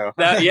hope. So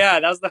that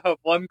was the hope.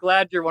 Well, I'm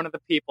glad you're one of the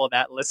people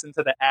that listened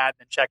to the ad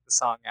and checked the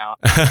song out.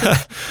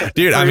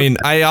 Dude, I mean,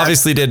 I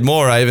obviously did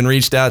more. I even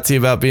reached out to you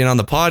about being on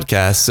the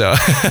podcast. So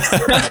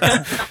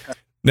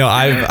no,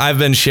 I've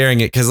been sharing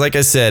it because, like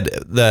I said,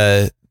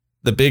 the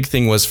big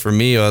thing was for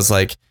me, I was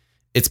like,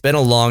 it's been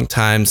a long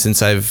time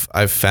since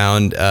I've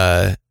found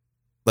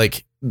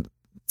like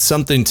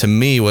something to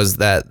me was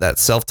that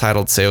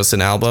self-titled Saosin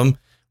album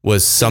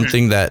was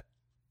something that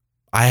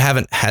I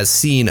haven't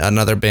seen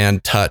another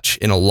band touch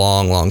in a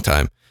long, long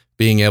time,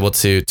 being able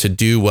to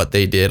do what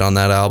they did on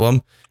that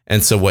album.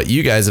 And so what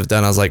you guys have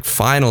done, I was like,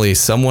 finally,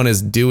 someone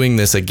is doing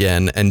this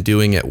again and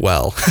doing it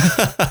well.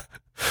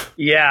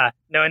 Yeah,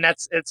 no, and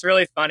it's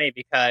really funny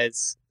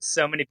because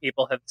so many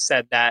people have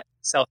said that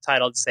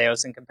self-titled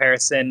Seos in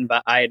comparison,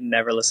 but I had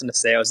never listened to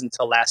Seos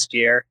until last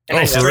year.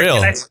 And for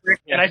real?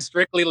 And I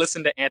strictly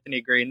listened to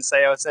Anthony Green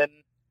Seos in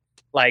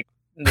like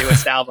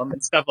newest album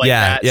and stuff like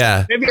that.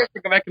 Yeah. So maybe I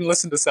should go back and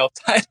listen to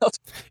self-titled.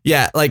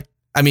 Yeah, like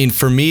I mean,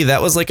 for me,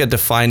 that was like a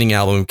defining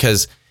album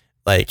because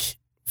like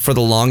for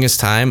the longest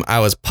time, I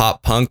was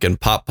pop punk and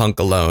pop punk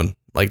alone.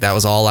 Like that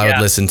was all I would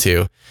listen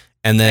to.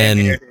 And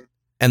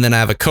then I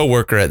have a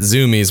coworker at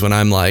Zoomies when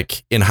I'm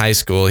like in high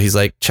school. He's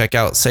like, check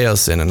out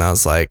Seosin. And I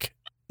was like,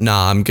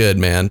 nah, I'm good,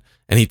 man.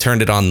 And he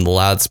turned it on the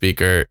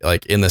loudspeaker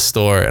like in the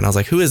store. And I was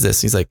like, who is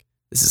this? He's like,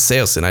 this is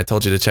Seosin. I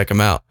told you to check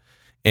him out.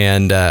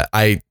 And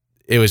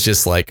it was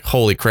just like,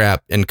 holy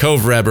crap. And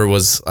Cove Reber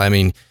was, I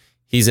mean,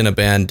 he's in a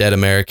band, Dead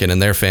American,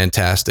 and they're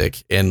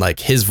fantastic. And like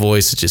his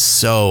voice is just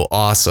so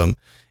awesome.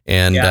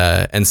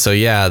 And so,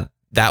 yeah,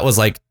 that was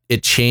like,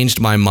 it changed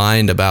my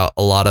mind about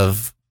a lot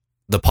of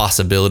the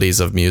possibilities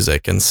of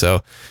music. And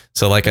so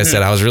like I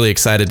said, I was really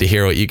excited to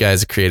hear what you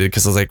guys created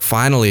because I was like,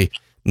 finally,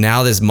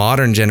 now this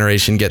modern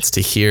generation gets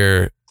to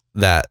hear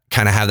that,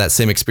 kind of have that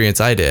same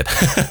experience I did.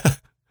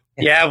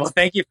 Yeah, well,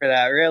 thank you for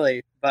that,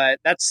 really. But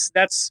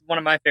that's one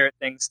of my favorite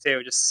things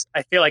too. Just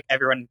I feel like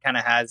everyone kind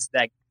of has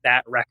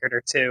that record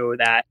or two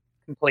that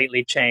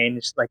completely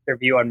changed like their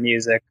view on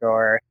music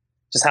or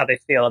just how they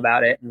feel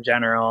about it in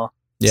general.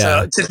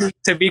 Yeah. So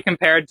to be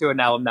compared to an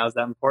album that was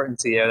that important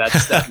to you,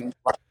 that's definitely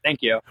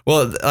thank you.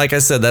 Well, like I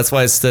said, that's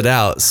why it stood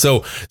out.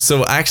 So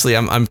actually,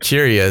 I'm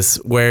curious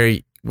where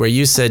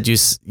you said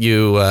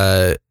you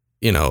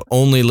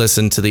only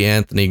listened to the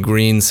Anthony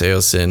Green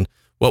Seosin.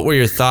 What were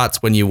your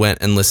thoughts when you went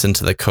and listened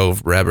to the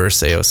Cove Reber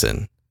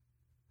Seosin?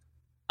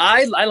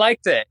 I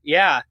liked it.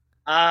 Yeah.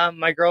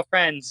 My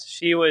girlfriend,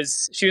 she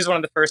was one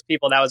of the first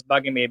people that was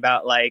bugging me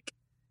about like,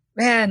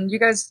 man, you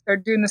guys are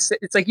doing this.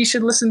 It's like you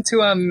should listen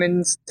to him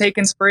and take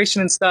inspiration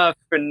and stuff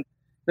and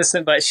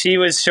listen. But she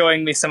was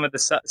showing me some of the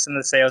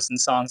Seosin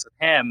songs with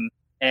him,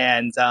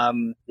 and I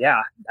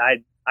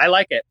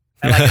like it.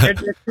 I like it.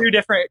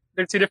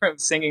 They're two different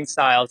singing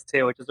styles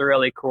too, which is a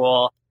really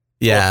cool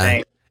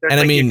thing. And like,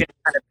 I mean, you can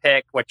kind of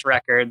pick which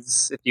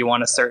records if you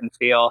want a certain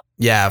feel.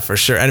 Yeah, for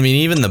sure. And I mean,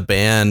 even the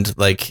band,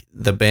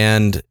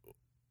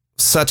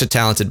 such a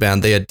talented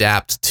band, they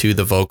adapt to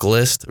the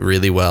vocalist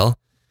really well.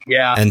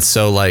 Yeah. And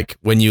so like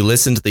when you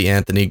listen to the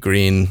Anthony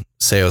Green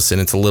Seosin,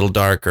 it's a little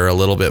darker, a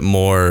little bit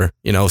more,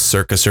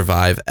 Circa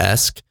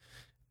Survive-esque.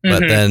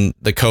 But then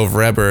the Cove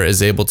Reber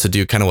is able to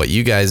do kind of what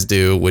you guys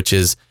do, which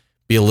is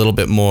be a little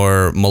bit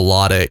more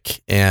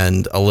melodic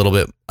and a little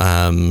bit,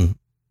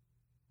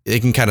 it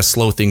can kind of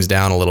slow things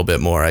down a little bit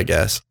more, I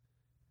guess.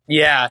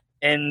 Yeah.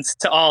 And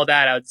to all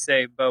that, I would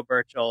say Bo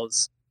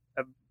Burchell's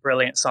a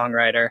brilliant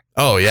songwriter.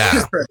 Oh,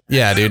 yeah.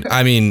 Yeah, dude.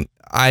 I mean,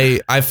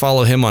 I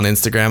follow him on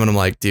Instagram and I'm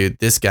like, dude,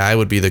 this guy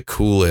would be the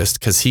coolest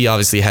because he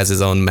obviously has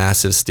his own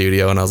massive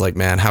studio. And I was like,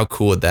 man, how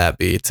cool would that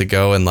be to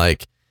go and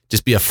like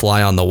just be a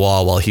fly on the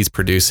wall while he's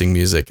producing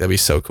music? That'd be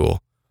so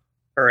cool.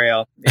 For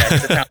real. Yeah,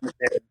 it's a talented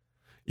dude.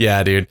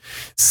 Yeah, dude.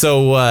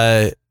 So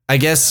I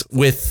guess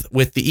with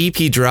the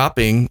EP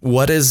dropping,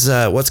 what's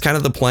kind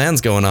of the plans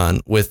going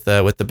on with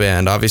the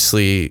band?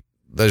 Obviously,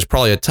 there's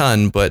probably a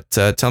ton, but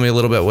tell me a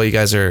little bit what you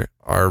guys are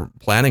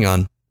planning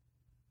on.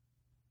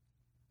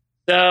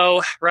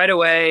 So right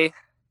away,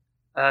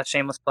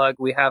 shameless plug,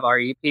 we have our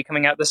EP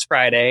coming out this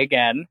Friday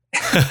again.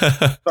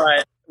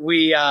 But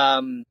we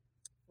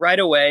right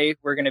away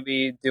we're going to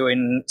be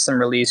doing some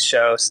release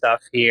show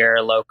stuff here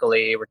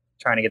locally. We're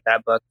trying to get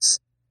that booked,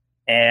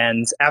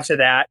 and after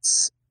that,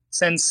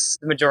 since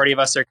the majority of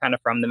us are kind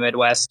of from the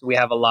Midwest, we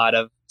have a lot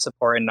of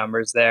support in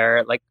numbers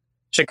there. Like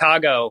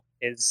Chicago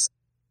beats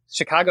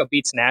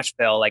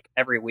Nashville like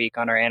every week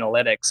on our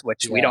analytics,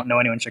 which we don't know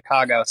anyone in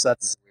Chicago. So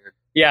that's weird.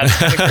 Yeah. That's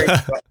kind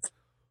of great.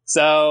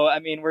 So, I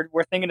mean,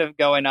 we're thinking of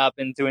going up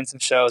and doing some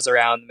shows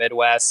around the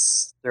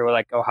Midwest through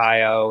like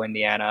Ohio,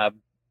 Indiana,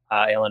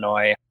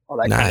 Illinois, all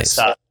that kind of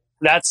stuff.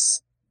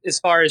 That's as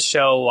far as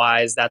show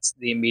wise, that's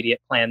the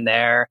immediate plan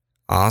there.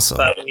 Awesome.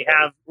 But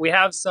we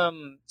have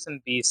some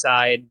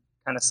B-side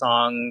kind of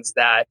songs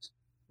that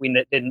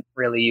we didn't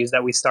really use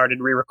that we started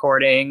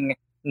re-recording.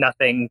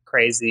 Nothing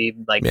crazy,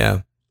 like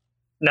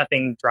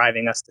nothing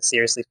driving us to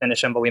seriously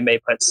finish them, but we may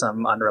put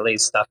some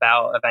unreleased stuff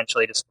out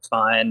eventually just for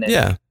fun.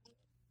 And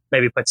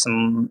maybe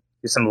do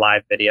some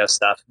live video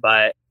stuff.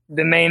 But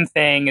the main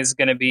thing is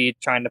going to be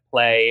trying to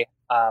play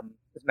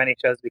as many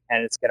shows as we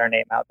can. Just get our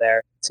name out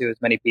there to as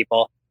many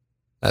people.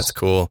 That's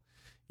cool.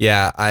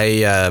 Yeah,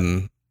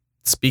 I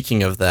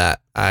speaking of that,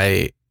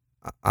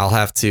 I'll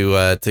have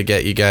to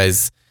get you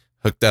guys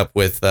hooked up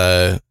with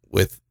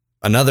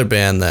another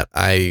band that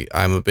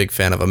I'm a big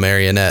fan of, a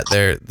Marionette.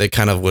 They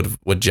kind of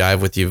would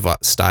jive with you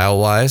style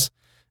wise,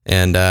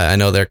 and I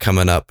know they're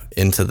coming up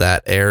into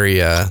that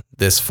area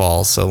this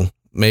fall, so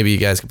maybe you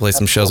guys could play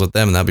some shows with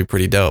them, and that'd be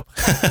pretty dope.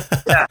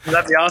 Yeah,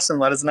 that'd be awesome.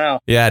 Let us know.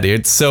 Yeah,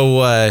 dude. So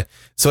I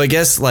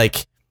guess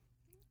like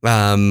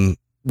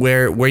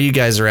where you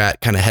guys are at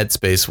kind of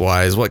headspace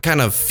wise, what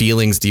kind of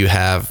feelings do you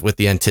have with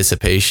the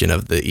anticipation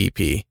of the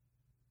EP?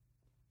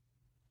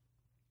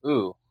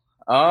 Ooh.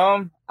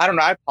 I don't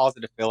know. I have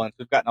positive feelings.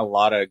 We've gotten a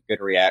lot of good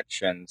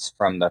reactions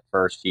from the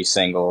first few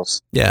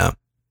singles. Yeah.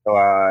 So,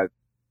 I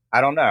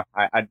don't know.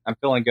 I'm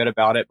feeling good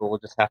about it, but we'll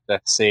just have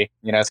to see.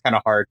 You know, it's kind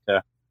of hard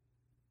to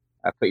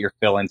put your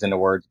feelings into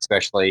words,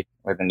 especially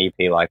with an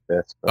EP like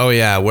this. But Oh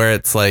yeah, where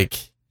it's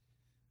like,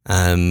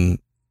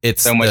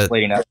 it's so much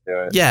leading up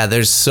to it. Yeah,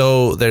 there's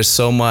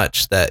so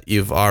much that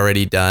you've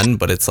already done,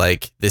 but it's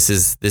like this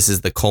is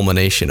the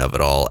culmination of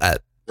it all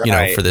at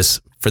Right. for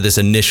this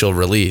initial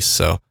release.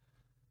 So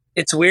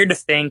It's weird to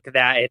think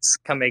that it's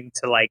coming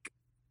to like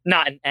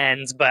not an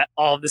end, but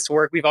all of this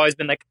work we've always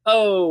been like,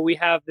 oh, we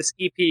have this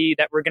EP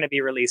that we're going to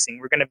be releasing,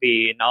 we're going to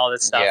be and all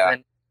this stuff, Yeah.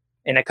 and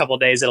in a couple of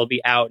days it'll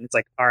be out, and it's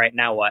like, all right,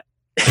 now what?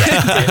 Yeah,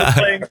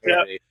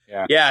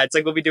 it's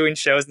like we'll be doing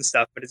shows and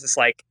stuff, but it's just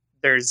like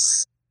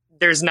there's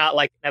not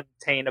like an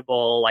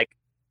obtainable like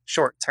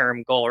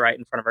short-term goal right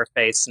in front of our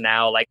face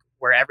now, like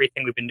where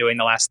everything we've been doing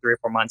the last 3 or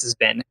 4 months has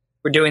been,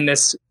 we're doing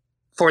this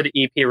for the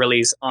EP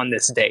release on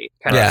this date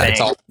kind of thing.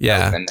 It's all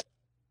Yeah. open.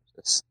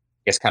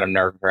 It's kind of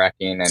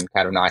nerve-wracking and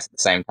kind of nice at the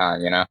same time,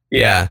 you know?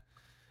 yeah.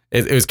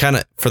 It was kind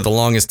of, for the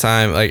longest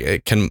time, like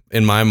it can,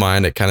 in my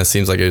mind, it kind of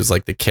seems like it was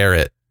like the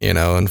carrot, in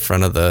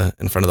front of the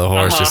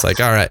horse, just like,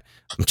 all right,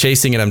 I'm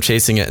chasing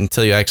it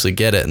until you actually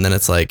get it. And then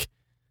it's like,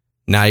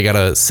 now you got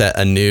to set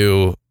a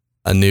new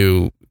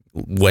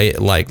way,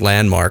 like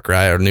landmark,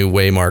 right? Or new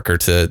way marker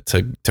to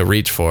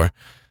reach for.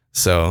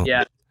 So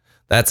Yeah.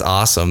 that's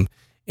awesome.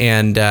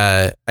 And,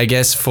 I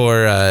guess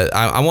for,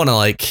 I want to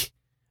like,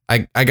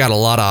 I got a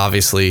lot of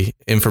obviously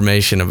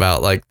information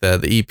about like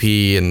the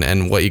EP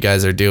and what you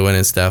guys are doing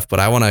and stuff, but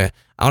I want to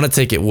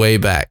take it way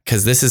back,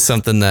 because this is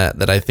something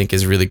that I think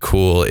is really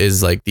cool,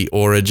 is like the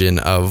origin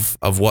of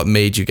what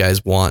made you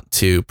guys want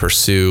to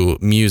pursue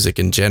music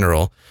in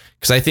general.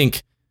 Because I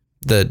think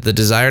the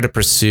desire to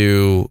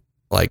pursue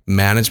like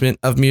management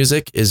of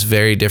music is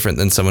very different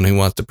than someone who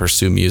wants to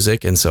pursue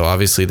music. And so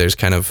obviously there's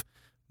kind of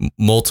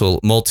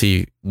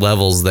multi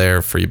levels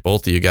there for you,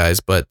 both of you guys.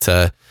 But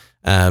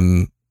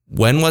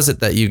when was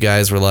it that you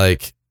guys were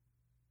like,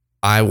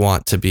 I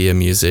want to be a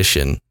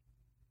musician?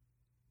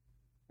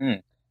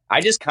 I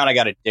just kind of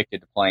got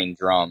addicted to playing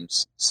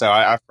drums. So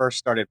I first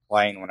started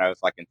playing when I was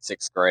like in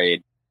 6th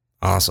grade.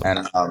 Awesome.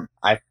 And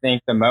I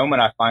think the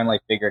moment I finally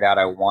figured out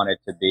I wanted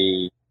to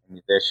be a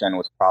musician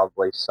was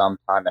probably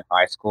sometime in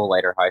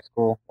later high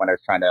school, when I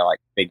was trying to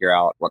like figure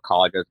out what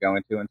college I was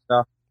going to and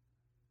stuff.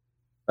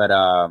 But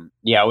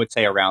yeah, I would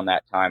say around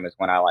that time is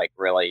when I like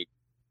really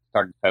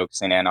started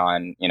focusing in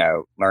on,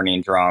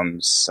 learning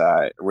drums,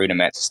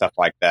 rudiments, stuff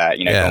like that,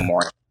 go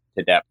more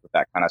into depth with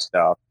that kind of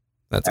stuff.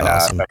 That's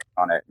awesome. Focus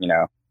on it,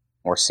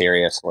 more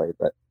seriously.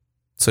 But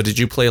so did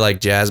you play like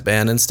jazz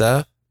band and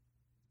stuff?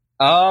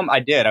 I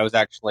did. I was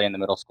actually in the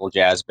middle school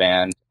jazz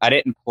band. I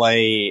didn't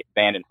play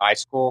band in high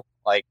school,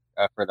 like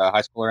for the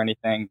high school or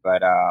anything,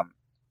 but I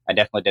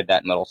definitely did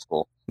that in middle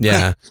school.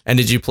 Yeah. And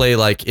did you play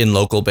like in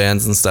local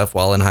bands and stuff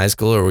while in high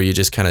school, or were you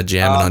just kind of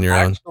jamming on your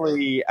own?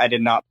 Actually, I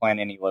did not play in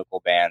any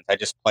local bands. I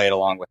just played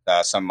along with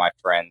some of my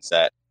friends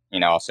that,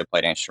 also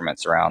played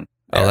instruments around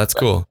there. Oh, that's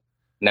cool.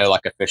 No,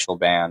 like official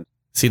band.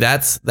 See,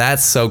 that's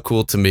so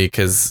cool to me,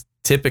 because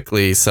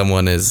typically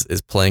someone is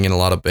playing in a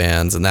lot of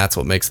bands and that's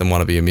what makes them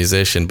want to be a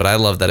musician. But I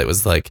love that it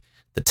was like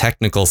the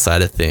technical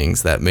side of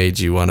things that made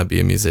you want to be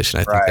a musician.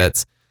 I think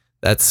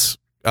that's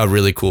a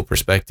really cool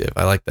perspective.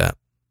 I like that.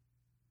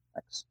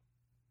 Thanks.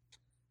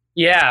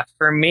 Yeah,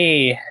 for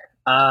me,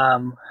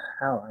 how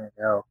long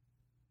ago?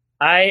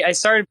 I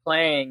started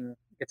playing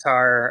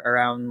guitar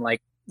around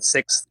like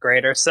 6th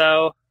grade or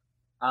so.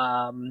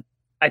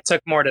 I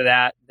took more to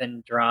that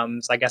than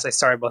drums. I guess I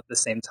started both at the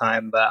same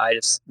time, but I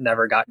just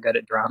never got good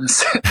at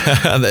drums.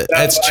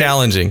 That's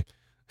challenging.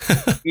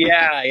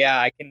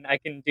 Yeah, I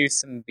can do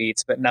some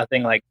beats, but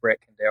nothing like Britt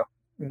can do.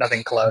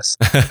 Nothing close.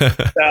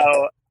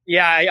 So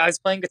yeah, I was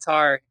playing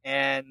guitar,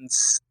 and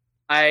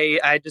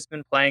I'd just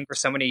been playing for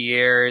so many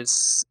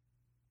years.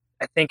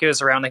 I think it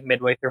was around like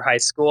midway through high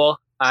school.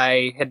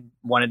 I had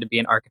wanted to be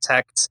an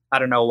architect. I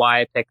don't know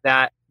why I picked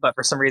that, but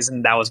for some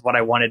reason that was what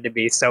I wanted to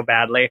be so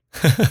badly.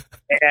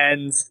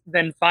 And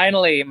then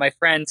finally, my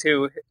friend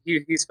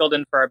he's filled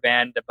in for our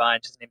band a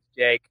bunch. His name's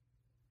Jake.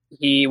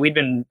 We'd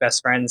been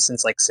best friends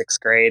since like 6th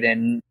grade,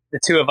 and the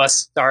two of us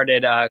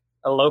started a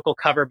local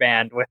cover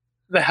band with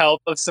the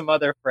help of some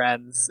other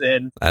friends.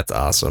 And that's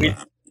awesome.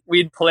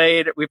 We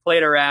played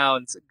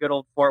around good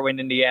old Fort Wayne,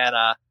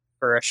 Indiana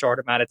for a short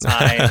amount of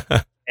time.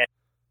 And,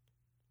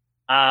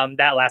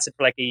 that lasted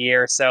for like a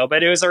year or so,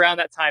 but it was around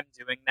that time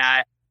doing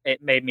that,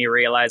 it made me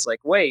realize like,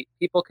 wait,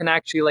 people can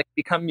actually like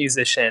become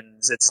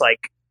musicians. It's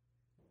like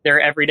they're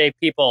everyday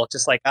people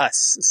just like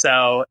us.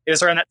 So it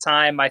was around that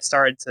time I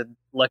started to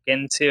look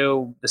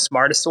into the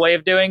smartest way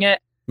of doing it.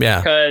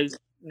 Yeah. Because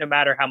no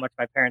matter how much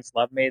my parents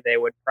love me, they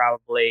would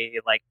probably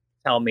like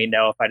tell me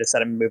no if I just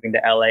said I'm moving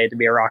to LA to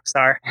be a rock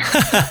star.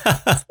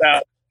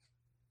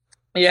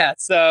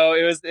 So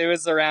it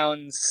was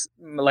around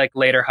like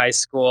later high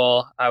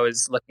school. I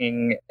was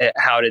looking at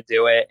how to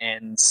do it,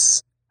 and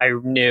I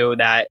knew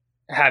that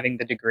having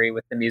the degree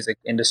with the music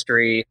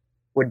industry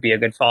would be a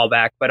good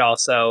fallback, but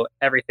also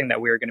everything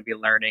that we were going to be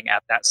learning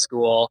at that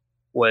school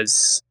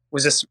was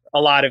just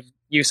a lot of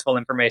useful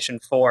information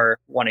for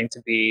wanting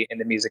to be in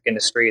the music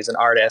industry as an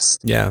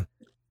artist. Yeah.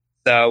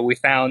 So we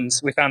found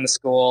the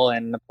school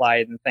and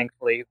applied, and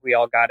thankfully we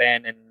all got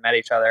in and met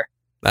each other.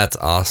 That's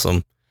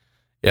awesome.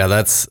 Yeah,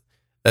 that's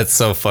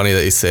so funny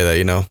that you say that,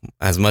 you know,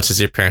 as much as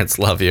your parents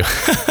love you.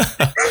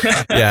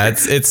 Yeah,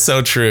 it's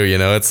so true, you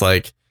know. It's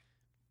like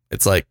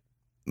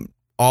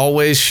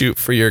always shoot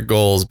for your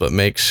goals, but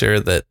make sure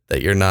that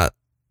you're not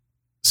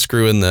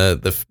screwing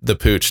the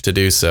pooch to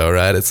do so,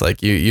 right? It's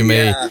like you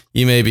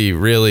may be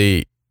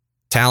really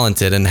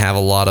talented and have a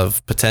lot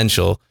of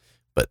potential,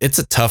 but it's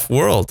a tough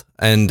world.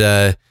 And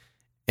I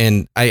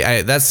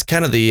that's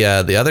kind of the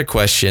other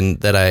question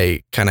that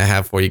I kind of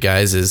have for you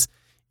guys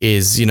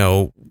is, you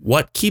know,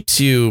 what keeps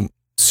you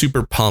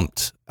super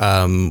pumped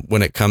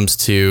when it comes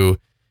to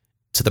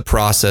the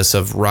process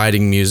of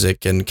writing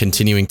music and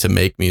continuing to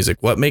make music?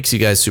 What makes you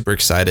guys super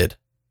excited?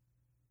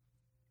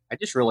 I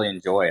just really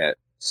enjoy it.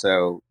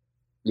 So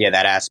yeah,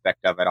 that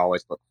aspect of it, I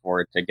always look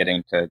forward to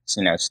getting to,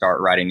 you know,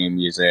 start writing new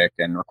music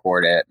and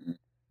record it. And,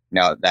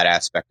 you know, that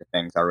aspect of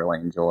things I really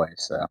enjoy.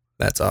 So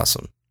that's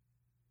awesome.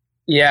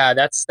 Yeah,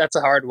 that's a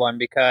hard one,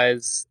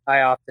 because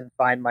I often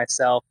find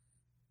myself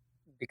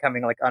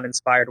becoming like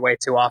uninspired way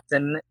too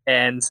often,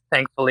 and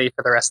thankfully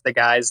for the rest of the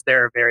guys,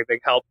 they're a very big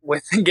help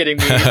with getting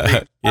me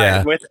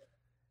inspired with it.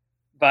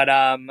 But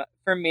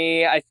for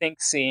me, I think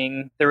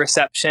seeing the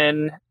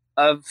reception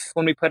of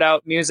when we put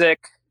out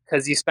music,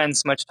 because you spend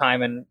so much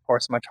time and pour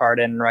so much heart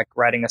in like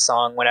writing a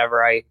song.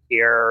 Whenever I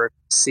hear or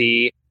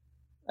see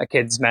a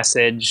kid's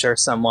message or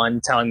someone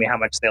telling me how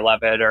much they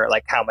love it or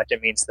like how much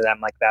it means to them,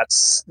 like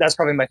that's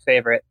probably my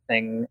favorite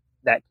thing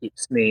that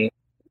keeps me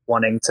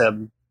wanting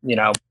to, you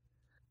know,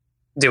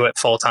 do it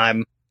full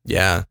time.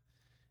 Yeah.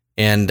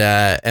 And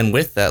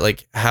with that,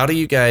 like, how do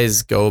you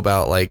guys go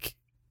about like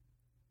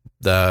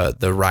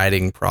the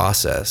writing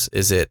process?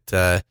 Is it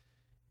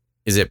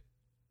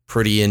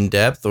pretty in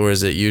depth, or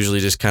is it usually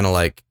just kind of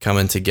like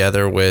coming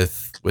together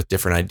with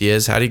different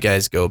ideas? How do you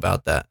guys go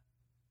about that?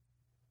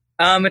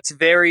 It's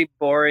very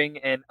boring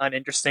and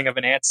uninteresting of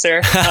an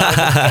answer,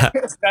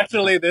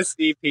 especially this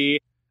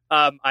EP.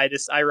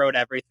 I wrote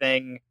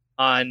everything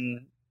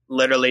on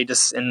literally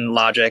just in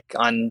Logic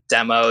on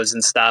demos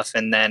and stuff,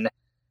 and then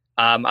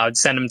I would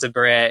send them to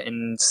Britt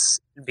and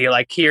be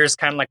like, here's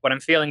kind of like what I'm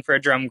feeling for a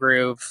drum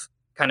groove,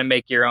 kind of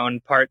make your own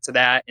part to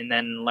that and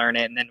then learn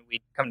it, and then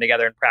we'd come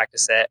together and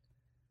practice it.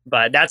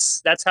 But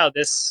that's how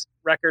this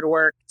record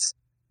worked.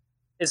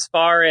 As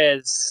far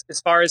as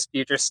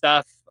future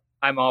stuff,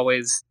 I'm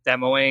always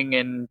demoing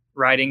and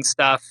writing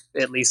stuff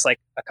at least like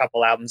a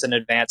couple albums in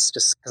advance,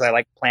 just because I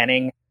like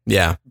planning.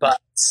 Yeah. But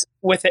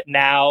with it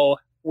now,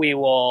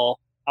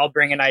 I'll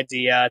bring an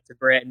idea to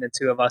Britt, and the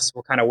two of us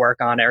will kind of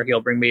work on it, or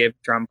he'll bring me a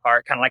drum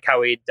part, kind of like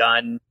how we'd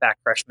done back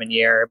freshman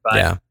year. But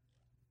yeah,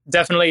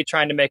 definitely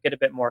trying to make it a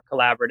bit more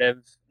collaborative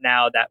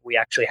now that we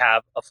actually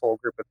have a full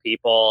group of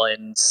people,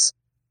 and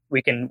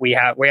we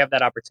have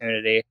that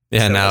opportunity.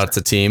 Yeah, so now it's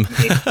a team.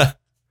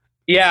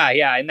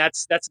 Yeah, and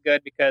that's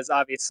good, because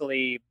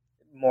obviously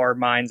more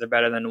minds are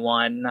better than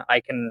one.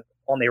 I can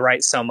only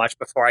write so much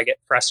before I get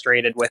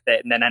frustrated with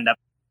it, and then end up,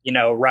 you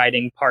know,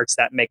 writing parts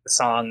that make the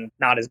song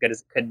not as good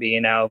as it could be.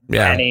 You know,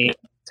 Penny,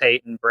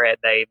 Tate, and Britt,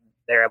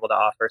 they're able to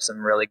offer some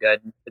really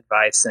good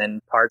advice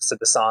and parts to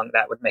the song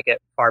that would make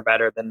it far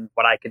better than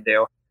what I could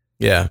do.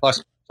 Yeah.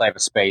 Plus, I have a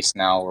space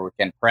now where we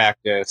can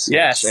practice.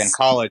 Yes. In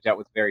college, that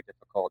was very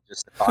difficult,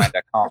 just to find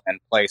a common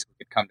place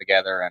we could come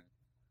together and,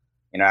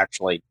 you know,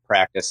 actually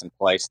practice and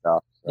play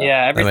stuff. So.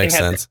 Yeah, everything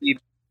has to be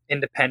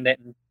independent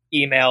and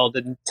emailed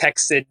and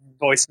texted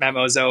voice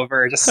memos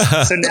over. Just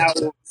so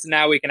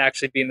now we can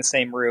actually be in the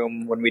same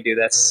room when we do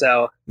this.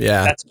 So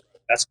yeah, that's the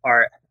best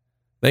part.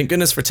 Thank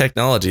goodness for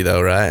technology,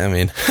 though, right? I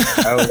mean,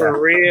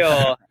 for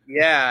real,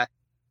 yeah.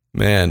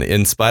 Man,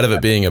 in spite of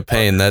it being a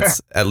pain,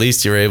 that's at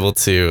least you're able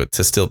to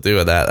still do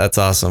it. That's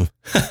awesome.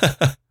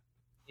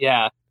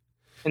 Yeah.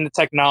 And the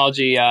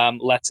technology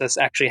lets us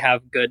actually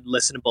have good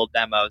listenable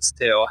demos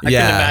too. I can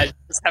imagine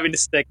just having to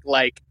stick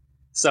like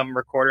some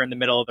recorder in the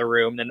middle of the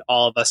room and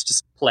all of us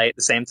just play at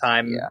the same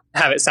time,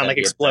 have it sound like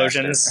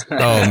explosions.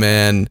 Oh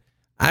man.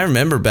 I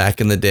remember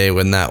back in the day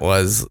when that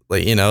was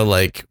like, you know,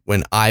 like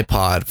when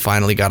iPod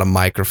finally got a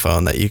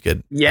microphone that you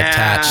could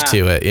attach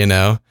to it, you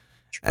know?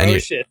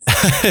 Atrocious.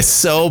 It's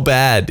so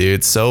bad,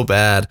 dude. So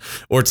bad.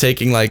 Or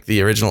taking like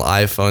the original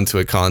iPhone to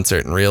a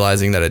concert and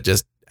realizing that it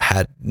just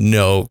had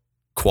no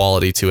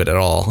quality to it at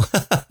all.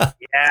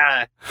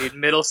 Yeah, dude.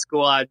 Middle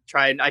school, I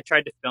tried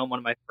to film one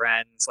of my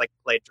friends like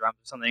play drums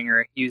or something,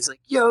 or he was like,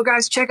 "Yo,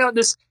 guys, check out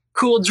this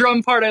cool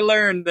drum part I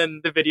learned."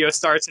 Then the video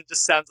starts and it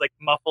just sounds like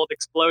muffled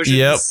explosions.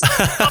 Yep.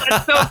 Oh,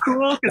 that's so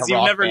cool, because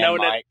you've never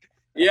known mic. it.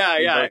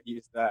 Yeah.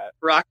 Use that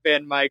Rock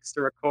band mics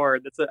to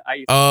record. That's I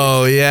used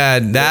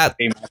that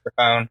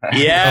microphone.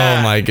 Yeah.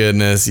 Oh my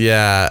goodness.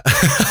 Yeah.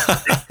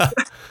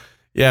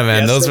 Yeah,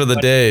 man. Those were the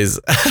days.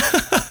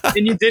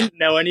 And you didn't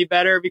know any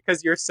better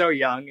because you're so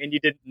young, and you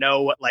didn't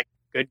know what like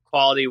good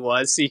quality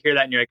was. So you hear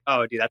that and you're like,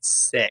 oh, dude, that's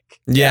sick.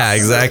 Yeah,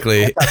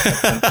 exactly.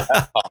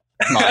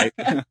 Mike.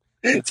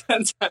 10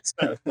 times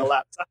better than the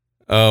laptop.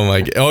 Oh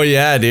my! Oh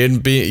yeah,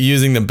 dude.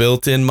 Using the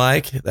built-in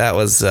mic, that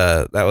was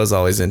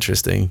always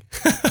interesting.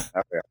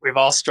 We've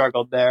all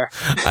struggled there.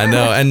 I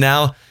know, and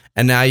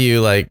now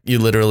you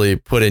literally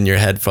put in your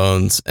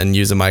headphones and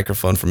use a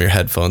microphone from your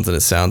headphones, and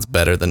it sounds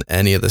better than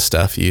any of the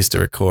stuff you used to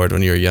record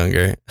when you were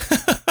younger.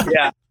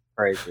 Yeah,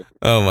 crazy.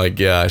 Oh my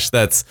gosh,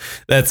 that's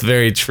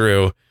very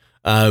true.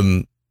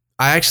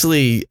 I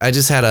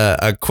just had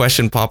a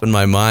question pop in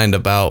my mind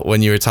about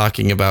when you were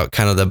talking about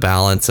kind of the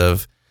balance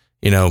of,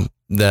 you know,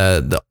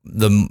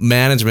 the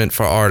management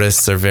for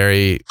artists are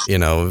very, you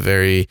know,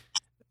 very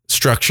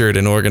structured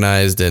and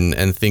organized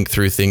and think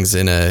through things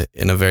in a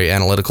very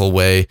analytical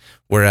way,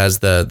 whereas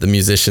the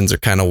musicians are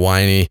kind of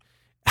whiny.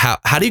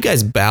 How do you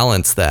guys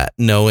balance that,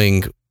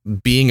 knowing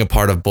being a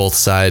part of both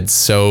sides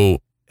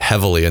so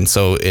heavily and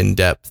so in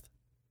depth?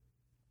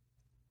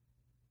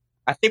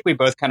 I think we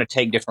both kind of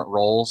take different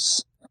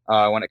roles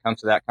when it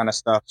comes to that kind of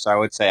stuff. So I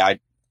would say I'm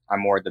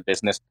more the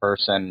business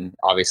person.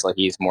 Obviously,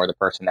 he's more the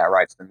person that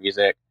writes the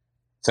music.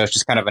 So it's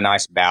just kind of a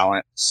nice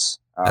balance.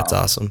 That's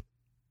awesome.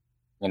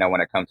 You know,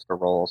 when it comes to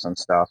roles and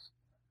stuff.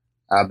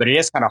 But it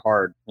is kind of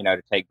hard, you know,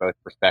 to take both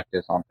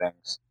perspectives on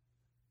things.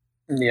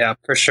 Yeah,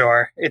 for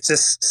sure. It's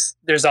just,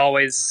 there's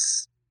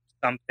always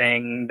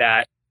something,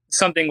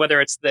 whether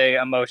it's the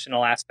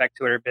emotional aspect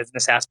to it or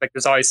business aspect,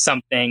 there's always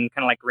something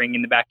kind of like ringing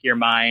in the back of your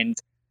mind.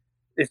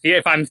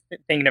 If I'm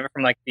thinking of it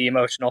from like the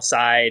emotional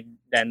side,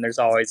 then there's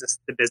always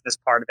the business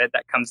part of it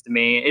that comes to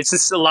me. It's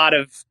just a lot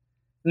of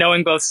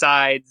knowing both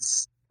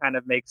sides kind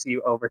of makes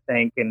you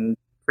overthink and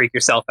freak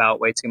yourself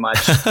out way too much.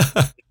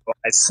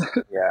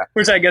 Yeah,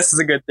 which I guess is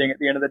a good thing at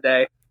the end of the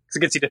day, because it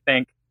gets you to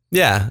think.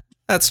 Yeah,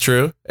 that's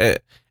true.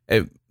 At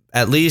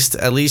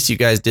least you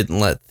guys didn't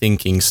let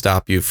thinking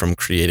stop you from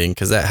creating,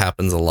 because that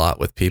happens a lot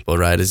with people,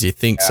 right? As you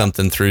think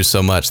something through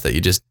so much that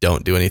you just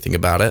don't do anything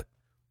about it.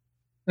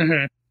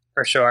 Mm-hmm.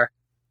 For sure.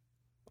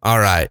 All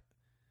right.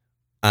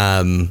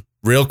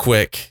 Real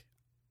quick,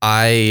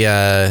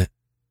 I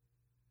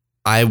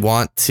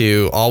want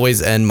to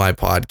always end my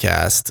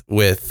podcast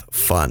with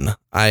fun.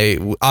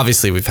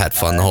 Obviously we've had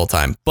fun the whole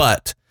time,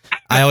 but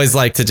I always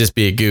like to just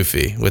be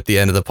goofy with the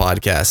end of the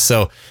podcast.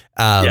 So,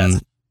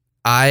 yes.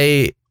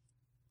 I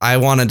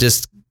want to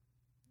just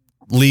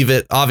leave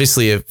it.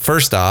 Obviously,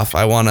 first off,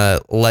 I want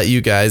to let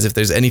you guys, if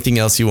there's anything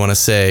else you want to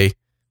say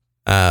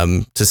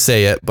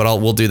it,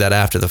 but we'll do that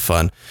after the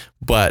fun.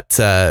 But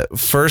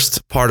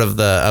first part of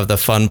the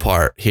fun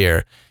part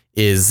here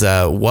is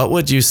what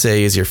would you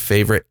say is your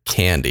favorite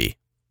candy?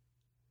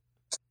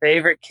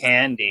 Favorite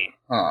candy?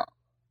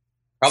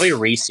 Probably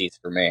Reese's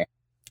for me.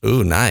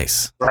 Ooh,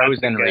 nice.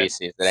 Frozen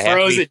Reese's.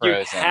 Frozen.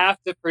 You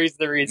have to freeze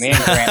the Reese's. Me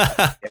and Grant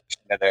had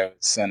to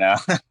those in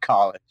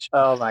college.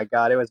 Oh my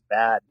God, it was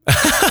bad.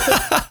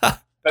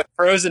 But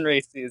frozen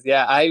Reese's,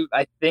 yeah,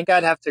 I think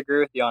I'd have to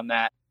agree with you on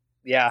that.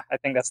 Yeah, I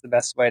think that's the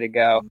best way to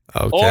go.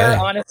 Okay. Or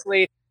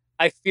honestly,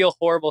 I feel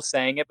horrible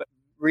saying it, but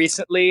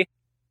recently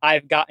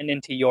I've gotten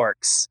into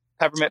York's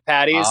peppermint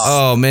patties.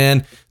 Oh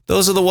man,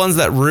 those are the ones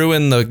that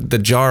ruin the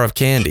jar of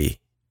candy.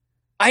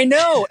 I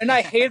know, and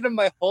I hated them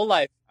my whole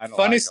life.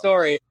 Funny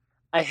story,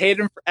 I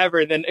hated them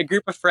forever. Then a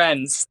group of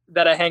friends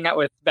that I hang out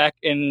with back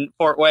in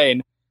Fort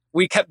Wayne,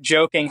 we kept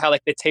joking how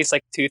like they taste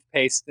like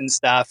toothpaste and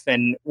stuff.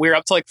 And we were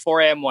up to like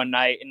 4 a.m. one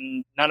night,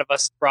 and none of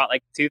us brought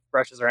like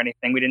toothbrushes or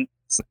anything. We didn't.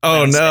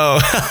 Oh no!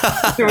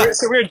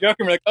 so we were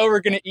joking. We're like, oh, we're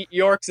gonna eat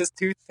York's as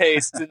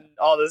toothpaste and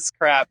all this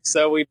crap.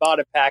 So we bought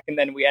a pack, and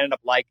then we ended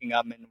up liking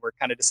them, and we're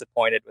kind of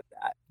disappointed with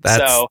that.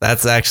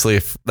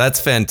 That's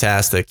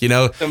fantastic. You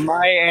know, so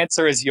my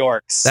answer is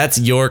York's. That's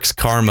York's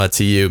karma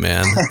to you,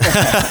 man.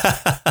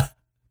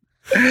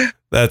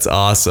 That's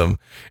awesome.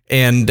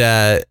 And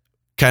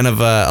kind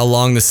of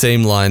along the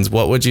same lines,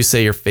 what would you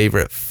say your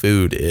favorite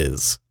food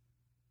is?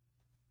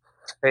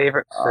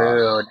 Favorite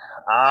food?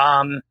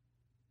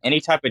 Any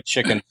type of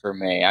chicken for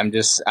me. I'm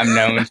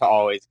known to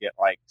always get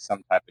like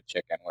some type of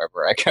chicken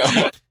wherever I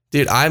go.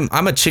 Dude,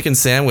 I'm a chicken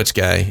sandwich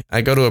guy. I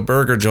go to a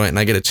burger joint and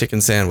I get a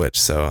chicken sandwich,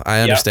 so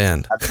I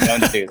understand. I've been known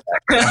to do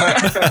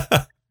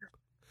that.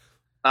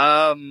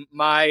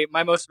 My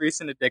most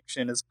recent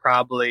addiction is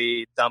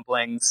probably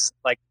dumplings,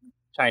 like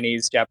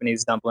Chinese,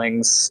 Japanese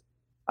dumplings.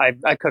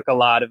 I cook a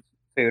lot of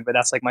food, but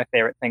that's like my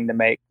favorite thing to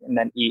make and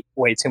then eat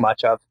way too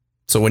much of.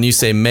 So when you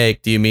say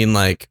make, do you mean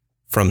like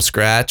from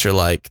scratch or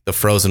like the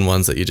frozen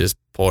ones that you just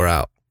pour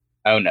out?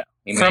 Oh no,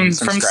 from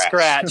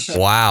scratch.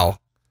 Wow,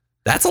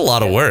 that's a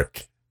lot of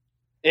work.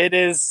 It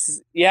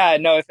is. Yeah,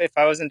 no. If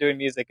I wasn't doing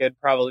music, I'd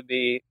probably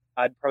be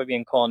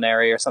in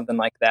culinary or something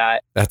like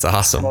that. That's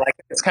awesome. Like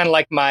it's kind of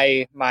like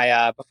my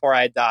before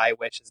I die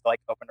wish is to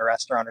like open a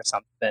restaurant or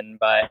something.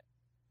 But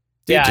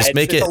dude, yeah, just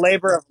make it a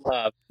labor of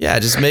love. Yeah,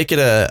 just make it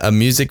a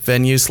music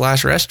venue /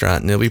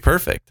 restaurant, and it'll be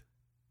perfect.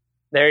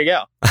 There you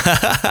go.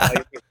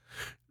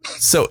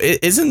 So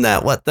isn't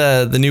that what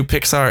the new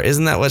Pixar?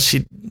 Isn't that what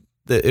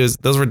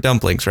those were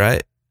dumplings,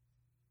 right?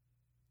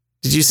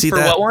 Did you see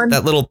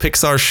that little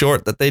Pixar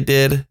short that they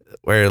did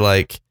where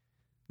like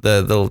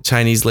the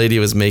Chinese lady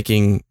was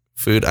making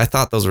food. I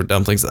thought those were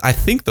dumplings. I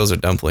think those are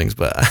dumplings,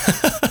 but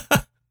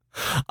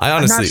I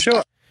honestly, I'm not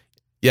sure.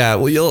 Yeah,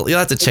 well, you'll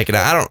have to check it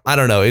out. I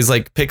don't know. It's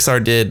like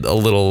Pixar did a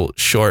little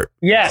short.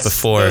 Yes,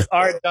 before. Those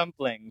are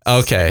dumplings.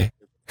 Okay.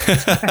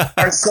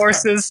 Our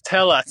sources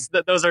tell us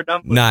that those are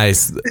dumplings.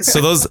 Nice.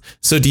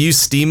 So do you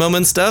steam them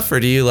and stuff, or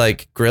do you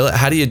like grill it?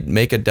 How do you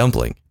make a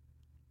dumpling?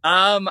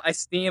 I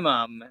steam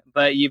them,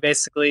 but you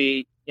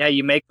basically,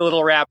 you make the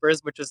little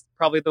wrappers, which is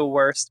probably the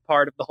worst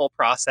part of the whole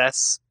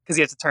process because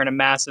you have to turn a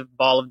massive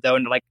ball of dough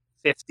into like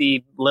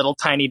 50 little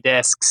tiny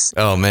discs.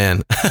 Oh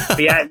man.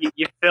 But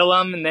you fill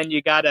them, and then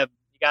you gotta.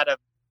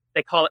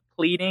 They call it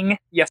pleating.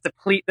 You have to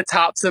pleat the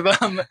tops of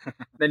them.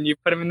 Then you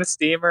put them in the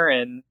steamer,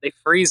 and they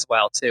freeze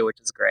well too, which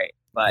is great.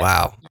 But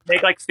wow. You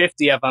make like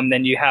 50 of them,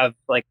 then you can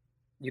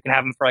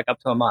have them for like up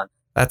to a month.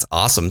 That's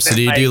awesome. So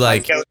do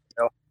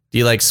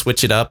you like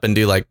switch it up and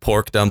do like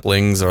pork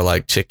dumplings or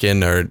like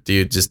chicken, or do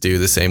you just do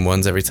the same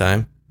ones every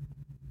time?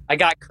 I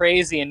got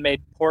crazy and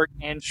made pork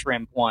and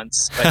shrimp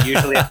once, but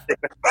usually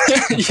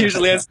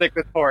I stick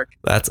with pork.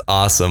 That's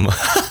awesome.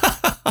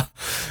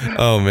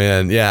 Oh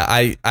man. Yeah.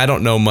 I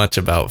don't know much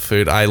about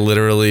food. I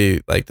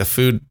literally like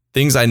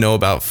things I know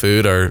about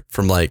food are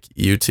from like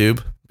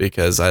YouTube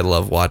because I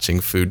love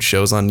watching food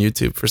shows on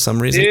YouTube for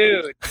some reason.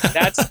 Dude,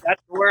 that's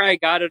where I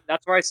got it.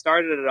 That's where I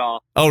started it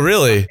all. Oh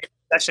really?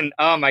 Obsession.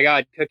 Oh my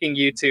God. Cooking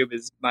YouTube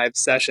is my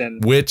obsession.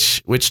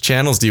 Which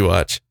channels do you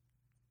watch?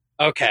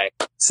 Okay.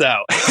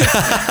 So,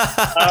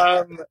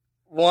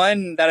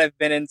 one that I've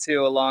been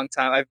into a long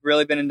time. I've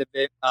really been into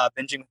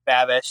binging with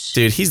Babish.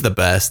 Dude, he's the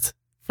best.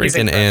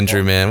 Freaking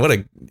Andrew,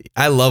 man.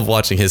 I love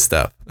watching his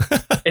stuff.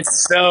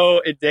 It's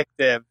so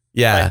addictive.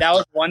 Yeah. But that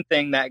was one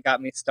thing that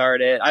got me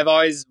started. I've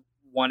always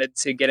wanted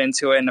to get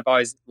into it and I've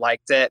always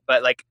liked it,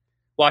 but like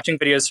watching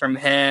videos from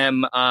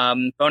him,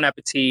 Bon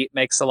Appetit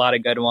makes a lot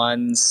of good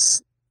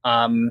ones.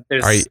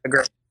 There's a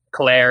girl,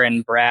 Claire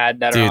and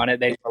Brad that are on it.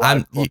 They do a lot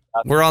of cool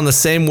stuff. We're on the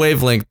same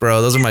wavelength,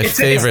 bro. Those are my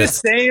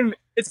favorites.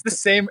 It's the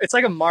same. It's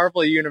like a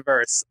Marvel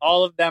universe.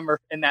 All of them are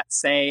in that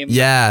same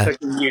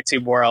cooking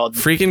YouTube world.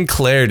 Freaking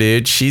Claire,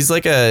 dude. She's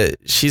like a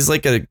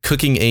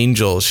cooking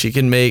angel. She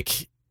can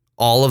make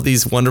all of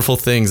these wonderful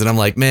things. And I'm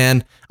like,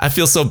 man, I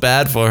feel so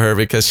bad for her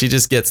because she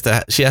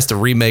has to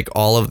remake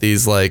all of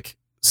these like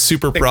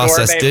super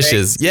processed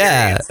dishes.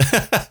 Yeah.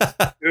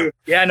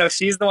 Yeah, no,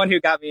 she's the one who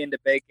got me into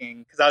baking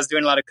because I was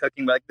doing a lot of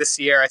cooking. But like this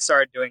year I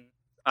started doing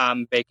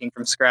baking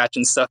from scratch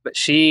and stuff. But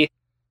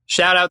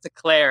shout out to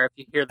Claire if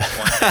you hear this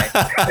one day.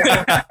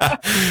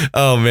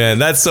 Oh man,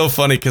 that's so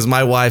funny because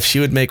my wife, she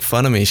would make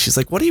fun of me. She's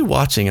like, "What are you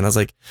watching?" And I was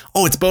like,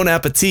 "Oh, it's Bon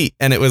Appetit."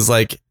 And it was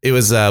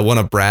one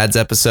of Brad's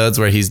episodes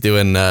where he's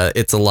doing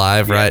It's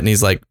Alive, right? And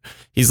he's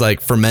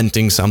like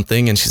fermenting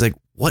something, and she's like,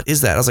 "What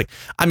is that?" I was like,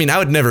 I mean, I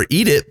would never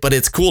eat it, but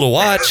it's cool to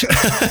watch.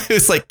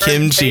 It's like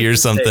kimchi or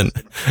something.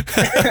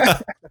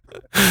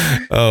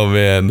 Oh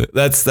man,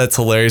 that's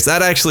hilarious.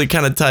 That actually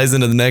kind of ties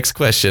into the next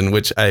question,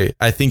 which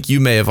I think you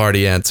may have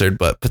already answered,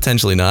 but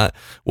potentially not.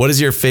 What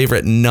is your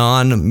favorite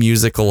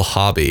non-musical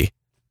hobby?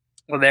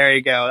 Well, there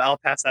you go. I'll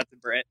pass that to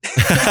Britt.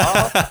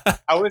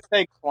 I would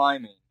say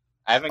climbing.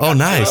 I haven't gotten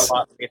to a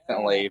lot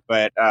recently,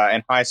 but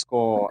in high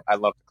school, I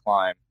loved to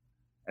climb.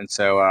 And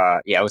so,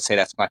 I would say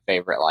that's my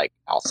favorite, like,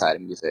 outside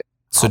of music.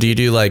 So do you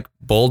do, like,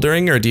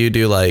 bouldering, or do you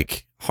do,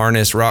 like,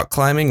 harness rock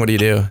climbing? What do you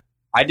do?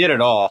 I did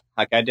it all.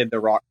 Like, I did the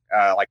rock,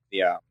 I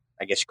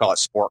guess you call it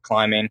sport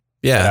climbing.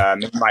 Yeah.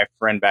 Me and my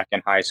friend back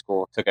in high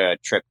school took a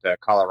trip to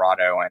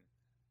Colorado,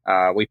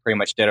 and we pretty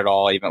much did it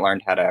all, even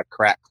learned how to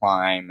crack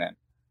climb. And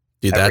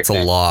dude, that's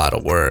everything. A lot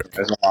of work. It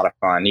was a lot of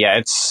fun. Yeah,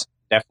 it's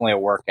definitely a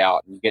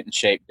workout. You get in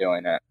shape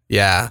doing it.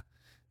 Yeah.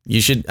 You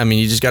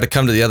just got to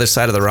come to the other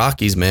side of the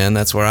Rockies, man.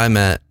 That's where I'm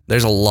at.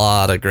 There's a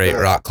lot of great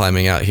rock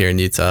climbing out here in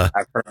Utah.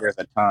 I've heard there's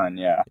a ton,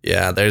 yeah.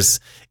 Yeah,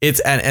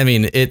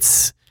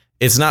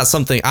 it's not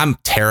something, I'm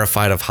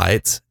terrified of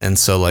heights. And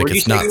so like,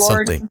 it's not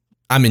something.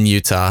 I'm in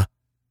Utah.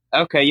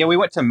 Okay. Yeah. We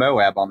went to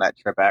Moab on that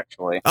trip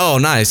actually. Oh,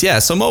 nice. Yeah.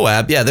 So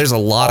Moab, yeah, there's a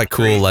lot of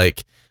cool,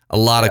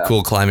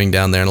 cool climbing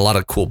down there and a lot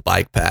of cool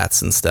bike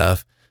paths and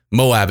stuff.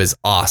 Moab is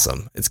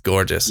awesome. It's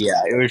gorgeous.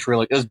 Yeah.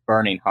 It was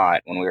burning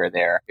hot when we were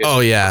there.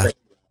 Yeah.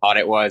 Hot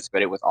it was,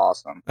 but it was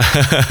awesome.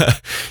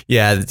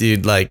 Yeah,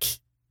 dude, like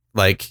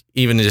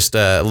even just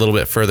a little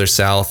bit further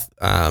south,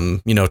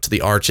 to the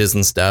Arches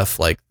and stuff,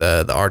 like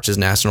the Arches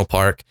National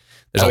Park.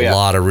 There's a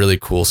lot of really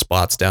cool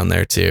spots down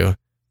there too.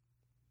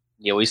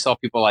 Yeah, we saw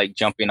people like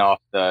jumping off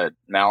the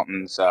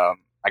mountains.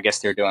 I guess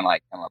they're doing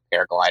like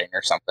paragliding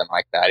or something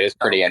like that. It was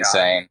pretty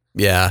insane.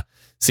 Yeah.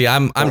 See,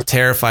 I'm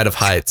terrified of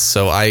heights,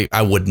 so I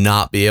would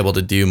not be able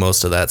to do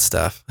most of that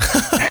stuff.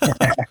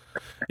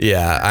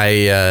 Yeah,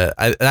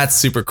 I that's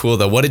super cool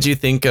though. What did you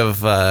think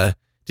of?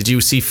 Did you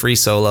see Free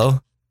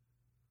Solo?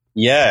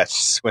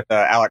 Yes, with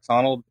Alex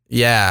Honnold.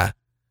 Yeah,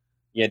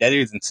 that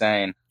dude's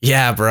insane.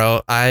 Yeah,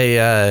 bro.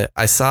 I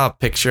saw a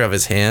picture of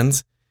his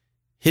hands.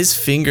 His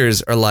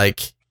fingers are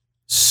like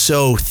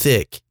so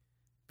thick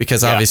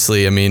because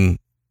obviously, I mean,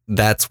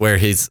 that's where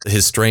his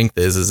strength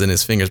is in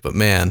his fingers. But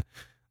man,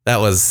 That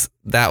was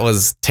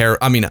terrible.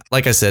 I mean,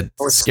 like I said,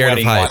 scared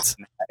of heights.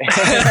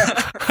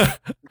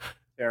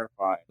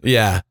 Terrifying.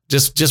 Yeah,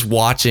 just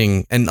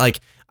watching, and like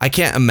I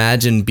can't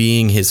imagine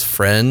being his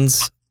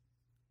friends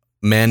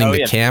manning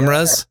the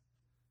cameras.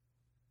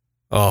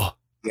 Oh.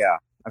 Yeah,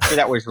 I'm sure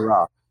that was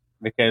rough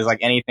because like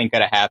anything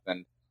could have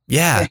happened.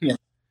 Yeah.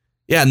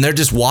 Yeah, and they're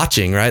just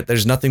watching, right?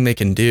 There's nothing they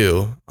can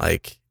do.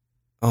 Like,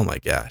 oh my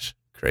gosh,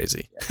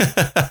 crazy.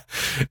 Yeah.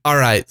 All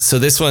right, so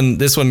this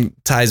one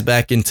ties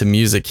back into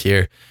music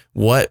here.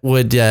 What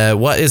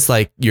is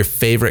like your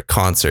favorite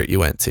concert you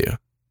went to?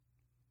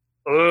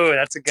 Ooh,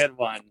 that's a good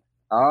one.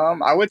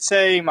 I would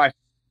say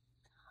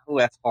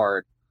that's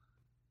hard.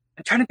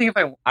 I'm trying to think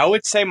if I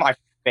would say my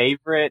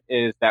favorite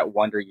is that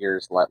Wonder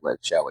Years Let Live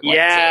show.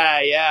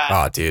 Yeah.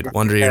 Oh, dude,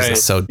 Wonder Years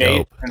is so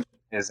dope.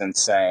 Is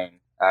insane.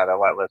 The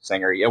Let Live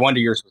singer. Yeah, Wonder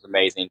Years was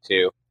amazing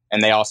too.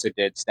 And they also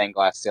did Stained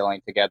Glass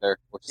Ceiling together,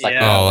 which is like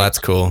that's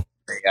cool.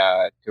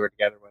 Toured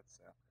together with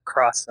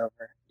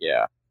crossover.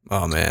 Yeah.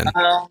 Oh man.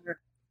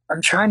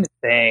 I'm trying to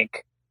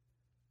think.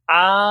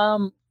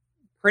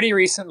 Pretty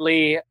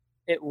recently,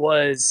 it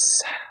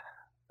was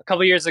a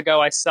couple years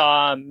ago. I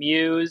saw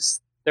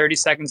Muse, 30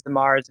 Seconds to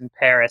Mars, in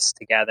Paris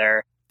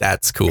together.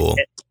 That's cool.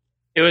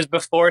 It was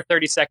before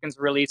 30 Seconds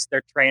released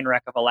their train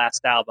wreck of a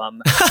last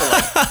album. So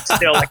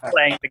still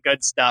playing the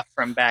good stuff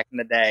from back in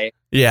the day.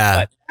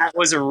 Yeah. But that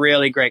was a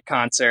really great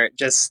concert.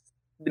 Just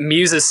the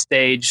Muse's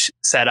stage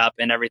setup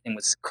and everything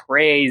was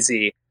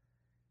crazy.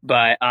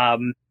 But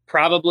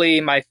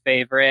probably my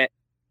favorite,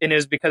 and it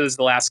was because it was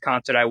the last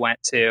concert I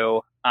went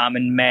to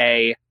in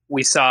May.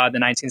 We saw the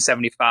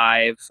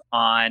 1975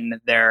 on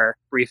their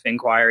Brief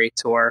Inquiry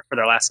tour for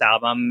their last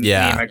album.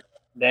 Yeah.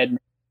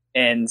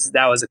 And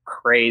that was a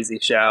crazy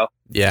show.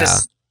 Yeah.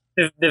 Just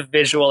the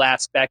visual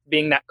aspect,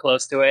 being that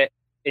close to it,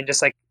 and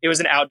just like it was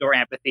an outdoor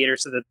amphitheater,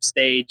 so the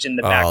stage in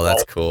the back. Oh,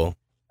 that's cool.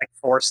 Like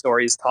 4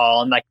 stories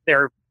tall, and like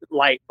their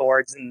light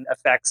boards and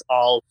effects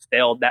all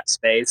filled that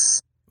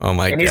space. Oh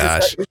my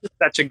gosh. He's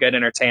such a good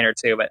entertainer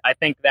too, but I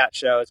think that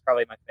show is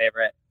probably my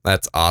favorite.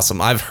 That's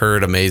awesome. I've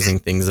heard amazing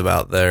things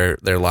about their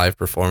live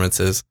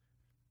performances.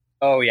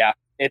 Oh yeah.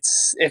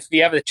 It's, if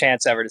you have the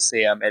chance ever to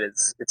see them,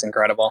 it's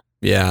incredible.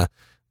 Yeah.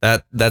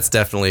 That's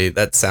definitely,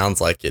 that sounds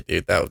like it,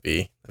 dude. That'd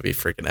be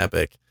freaking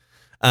epic.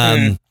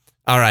 All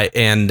right.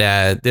 And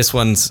this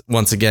one's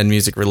once again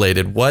music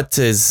related. What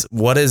is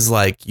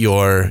like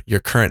your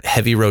current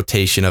heavy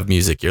rotation of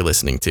music you're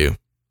listening to?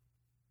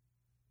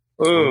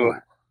 Ooh.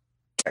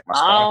 Check my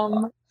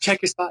Spotify.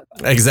 Check your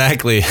Spotify.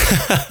 Exactly.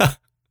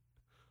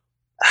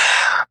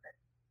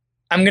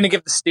 I'm gonna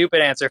give the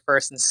stupid answer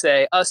first and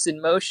say Us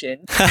in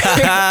Motion.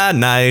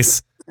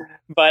 Nice.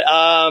 But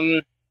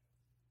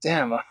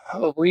damn,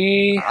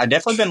 I've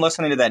definitely been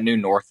listening to that new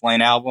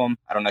Northlane album.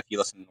 I don't know if you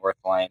listen to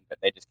Northlane, but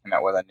they just came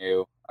out with a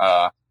new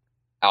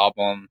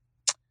album.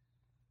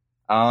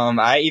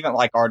 I even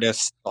like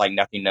artists like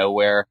Nothing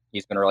Nowhere.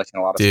 He's been releasing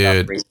a lot of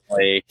stuff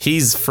recently.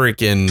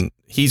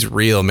 He's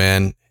real,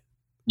 man.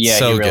 Yeah,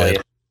 so he really good.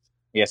 Is.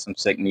 He has some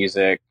sick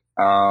music.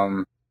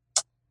 I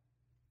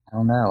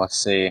don't know. Let's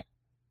see.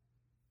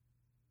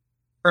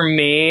 For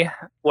me,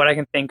 what I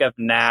can think of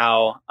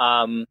now,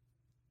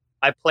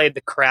 I played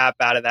the crap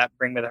out of that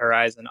Bring Me the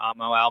Horizon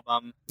Amo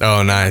album.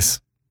 Oh, nice.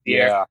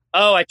 Yeah.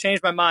 Oh, I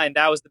changed my mind.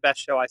 That was the best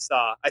show I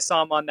saw. I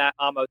saw him on that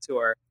Amo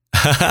tour.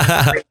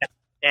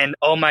 And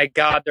oh my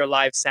God, their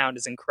live sound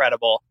is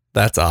incredible.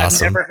 That's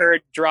awesome. I've never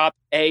heard drop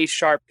A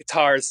sharp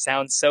guitars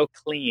sound so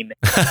clean.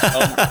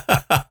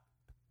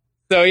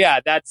 So yeah,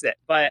 that's it.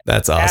 But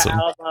that's awesome.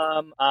 That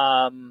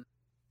album,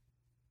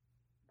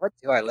 what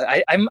do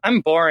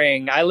I'm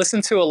boring. I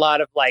listen to a lot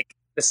of like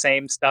the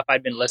same stuff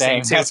I've been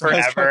listening to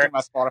forever.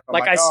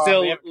 Like I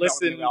still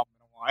listen.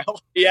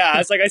 Yeah,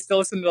 it's like I still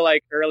listen to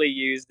like early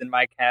Used in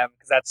my chem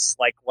because that's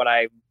like what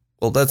I.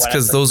 Well, that's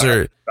because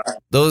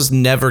those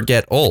never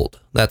get old.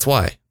 That's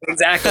why.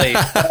 Exactly.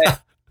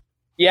 But,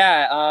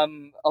 yeah,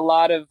 a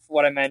lot of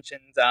what I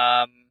mentioned.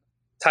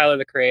 Tyler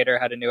the Creator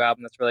had a new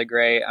album that's really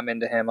great. I'm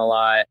into him a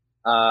lot.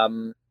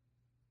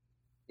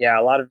 Yeah,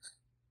 a lot of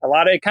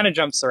it kind of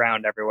jumps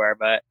around everywhere,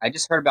 but I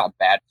just heard about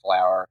Bad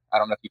Flower. I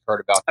don't know if you've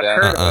heard about that. I've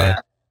heard of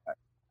that.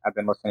 I've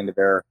been listening to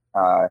their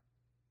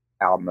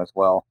album as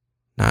well.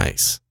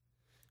 Nice.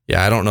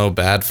 Yeah, I don't know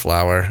Bad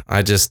Flower.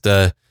 I just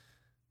I've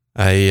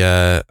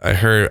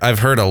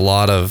heard a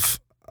lot of,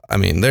 I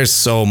mean, there's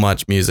so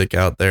much music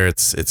out there.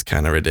 It's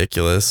kind of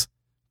ridiculous.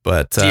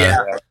 But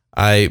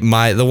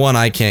the one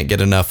I can't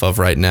get enough of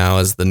right now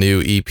is the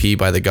new EP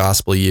by the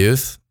Gospel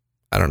Youth.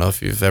 I don't know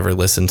if you've ever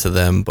listened to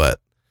them, but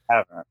I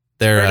haven't.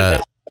 They're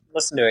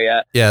listen to it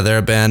yet. Yeah, they're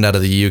a band out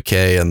of the UK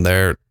and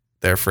they're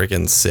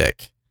freaking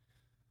sick.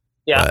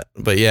 Yeah.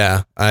 But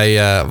yeah,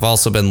 I've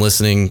also been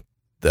listening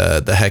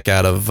the heck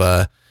out of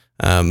the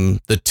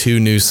 2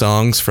 new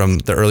songs from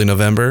the Early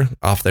November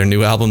off their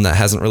new album that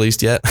hasn't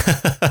released yet.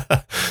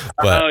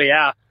 But, oh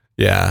yeah.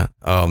 Yeah.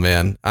 Oh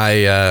man.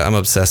 I'm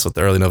obsessed with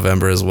the Early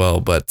November as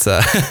well, but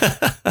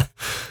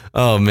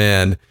oh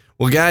man.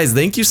 Well, guys,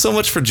 thank you so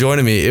much for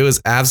joining me. It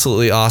was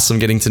absolutely awesome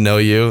getting to know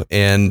you,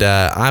 and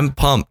I'm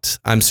pumped.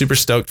 I'm super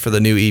stoked for the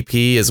new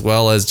EP as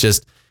well as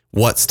just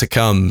what's to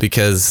come,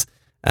 because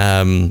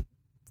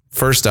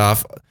first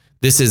off,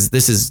 this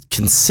is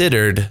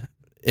considered,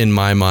 in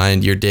my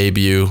mind, your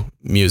debut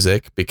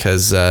music,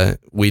 because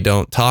we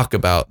don't talk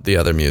about the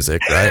other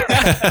music, right?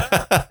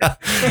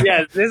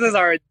 Yes, this is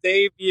our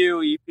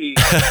debut EP.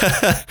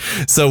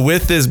 So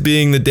with this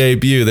being the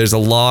debut, there's a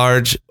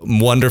large,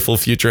 wonderful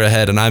future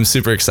ahead, and I'm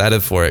super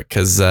excited for it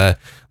because,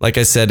 like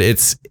I said,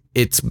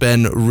 it's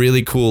been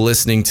really cool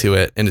listening to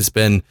it, and it's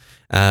been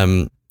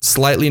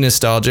slightly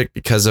nostalgic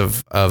because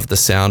of the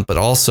sound, but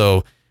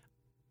also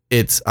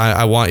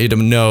I want you to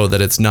know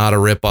that it's not a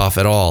ripoff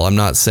at all. I'm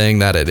not saying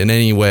that in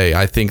any way.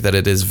 I think that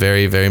it is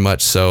very, very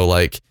much so,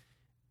 like,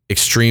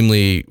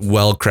 extremely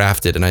well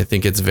crafted, and I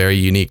think it's very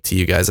unique to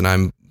you guys, and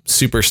I'm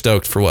super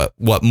stoked for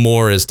what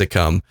more is to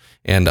come,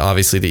 and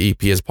obviously the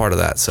EP is part of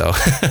that. So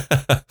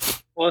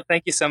well,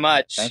 thank you so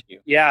much. Thank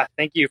you. Yeah,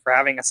 thank you for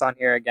having us on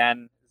here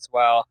again as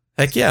well.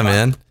 Heck yeah,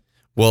 man.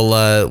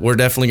 Well, we're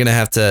definitely gonna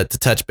have to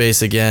touch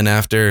base again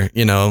after,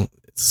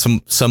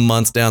 some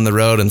months down the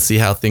road and see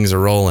how things are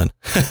rolling.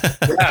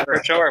 Yeah,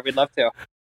 for sure, we'd love to.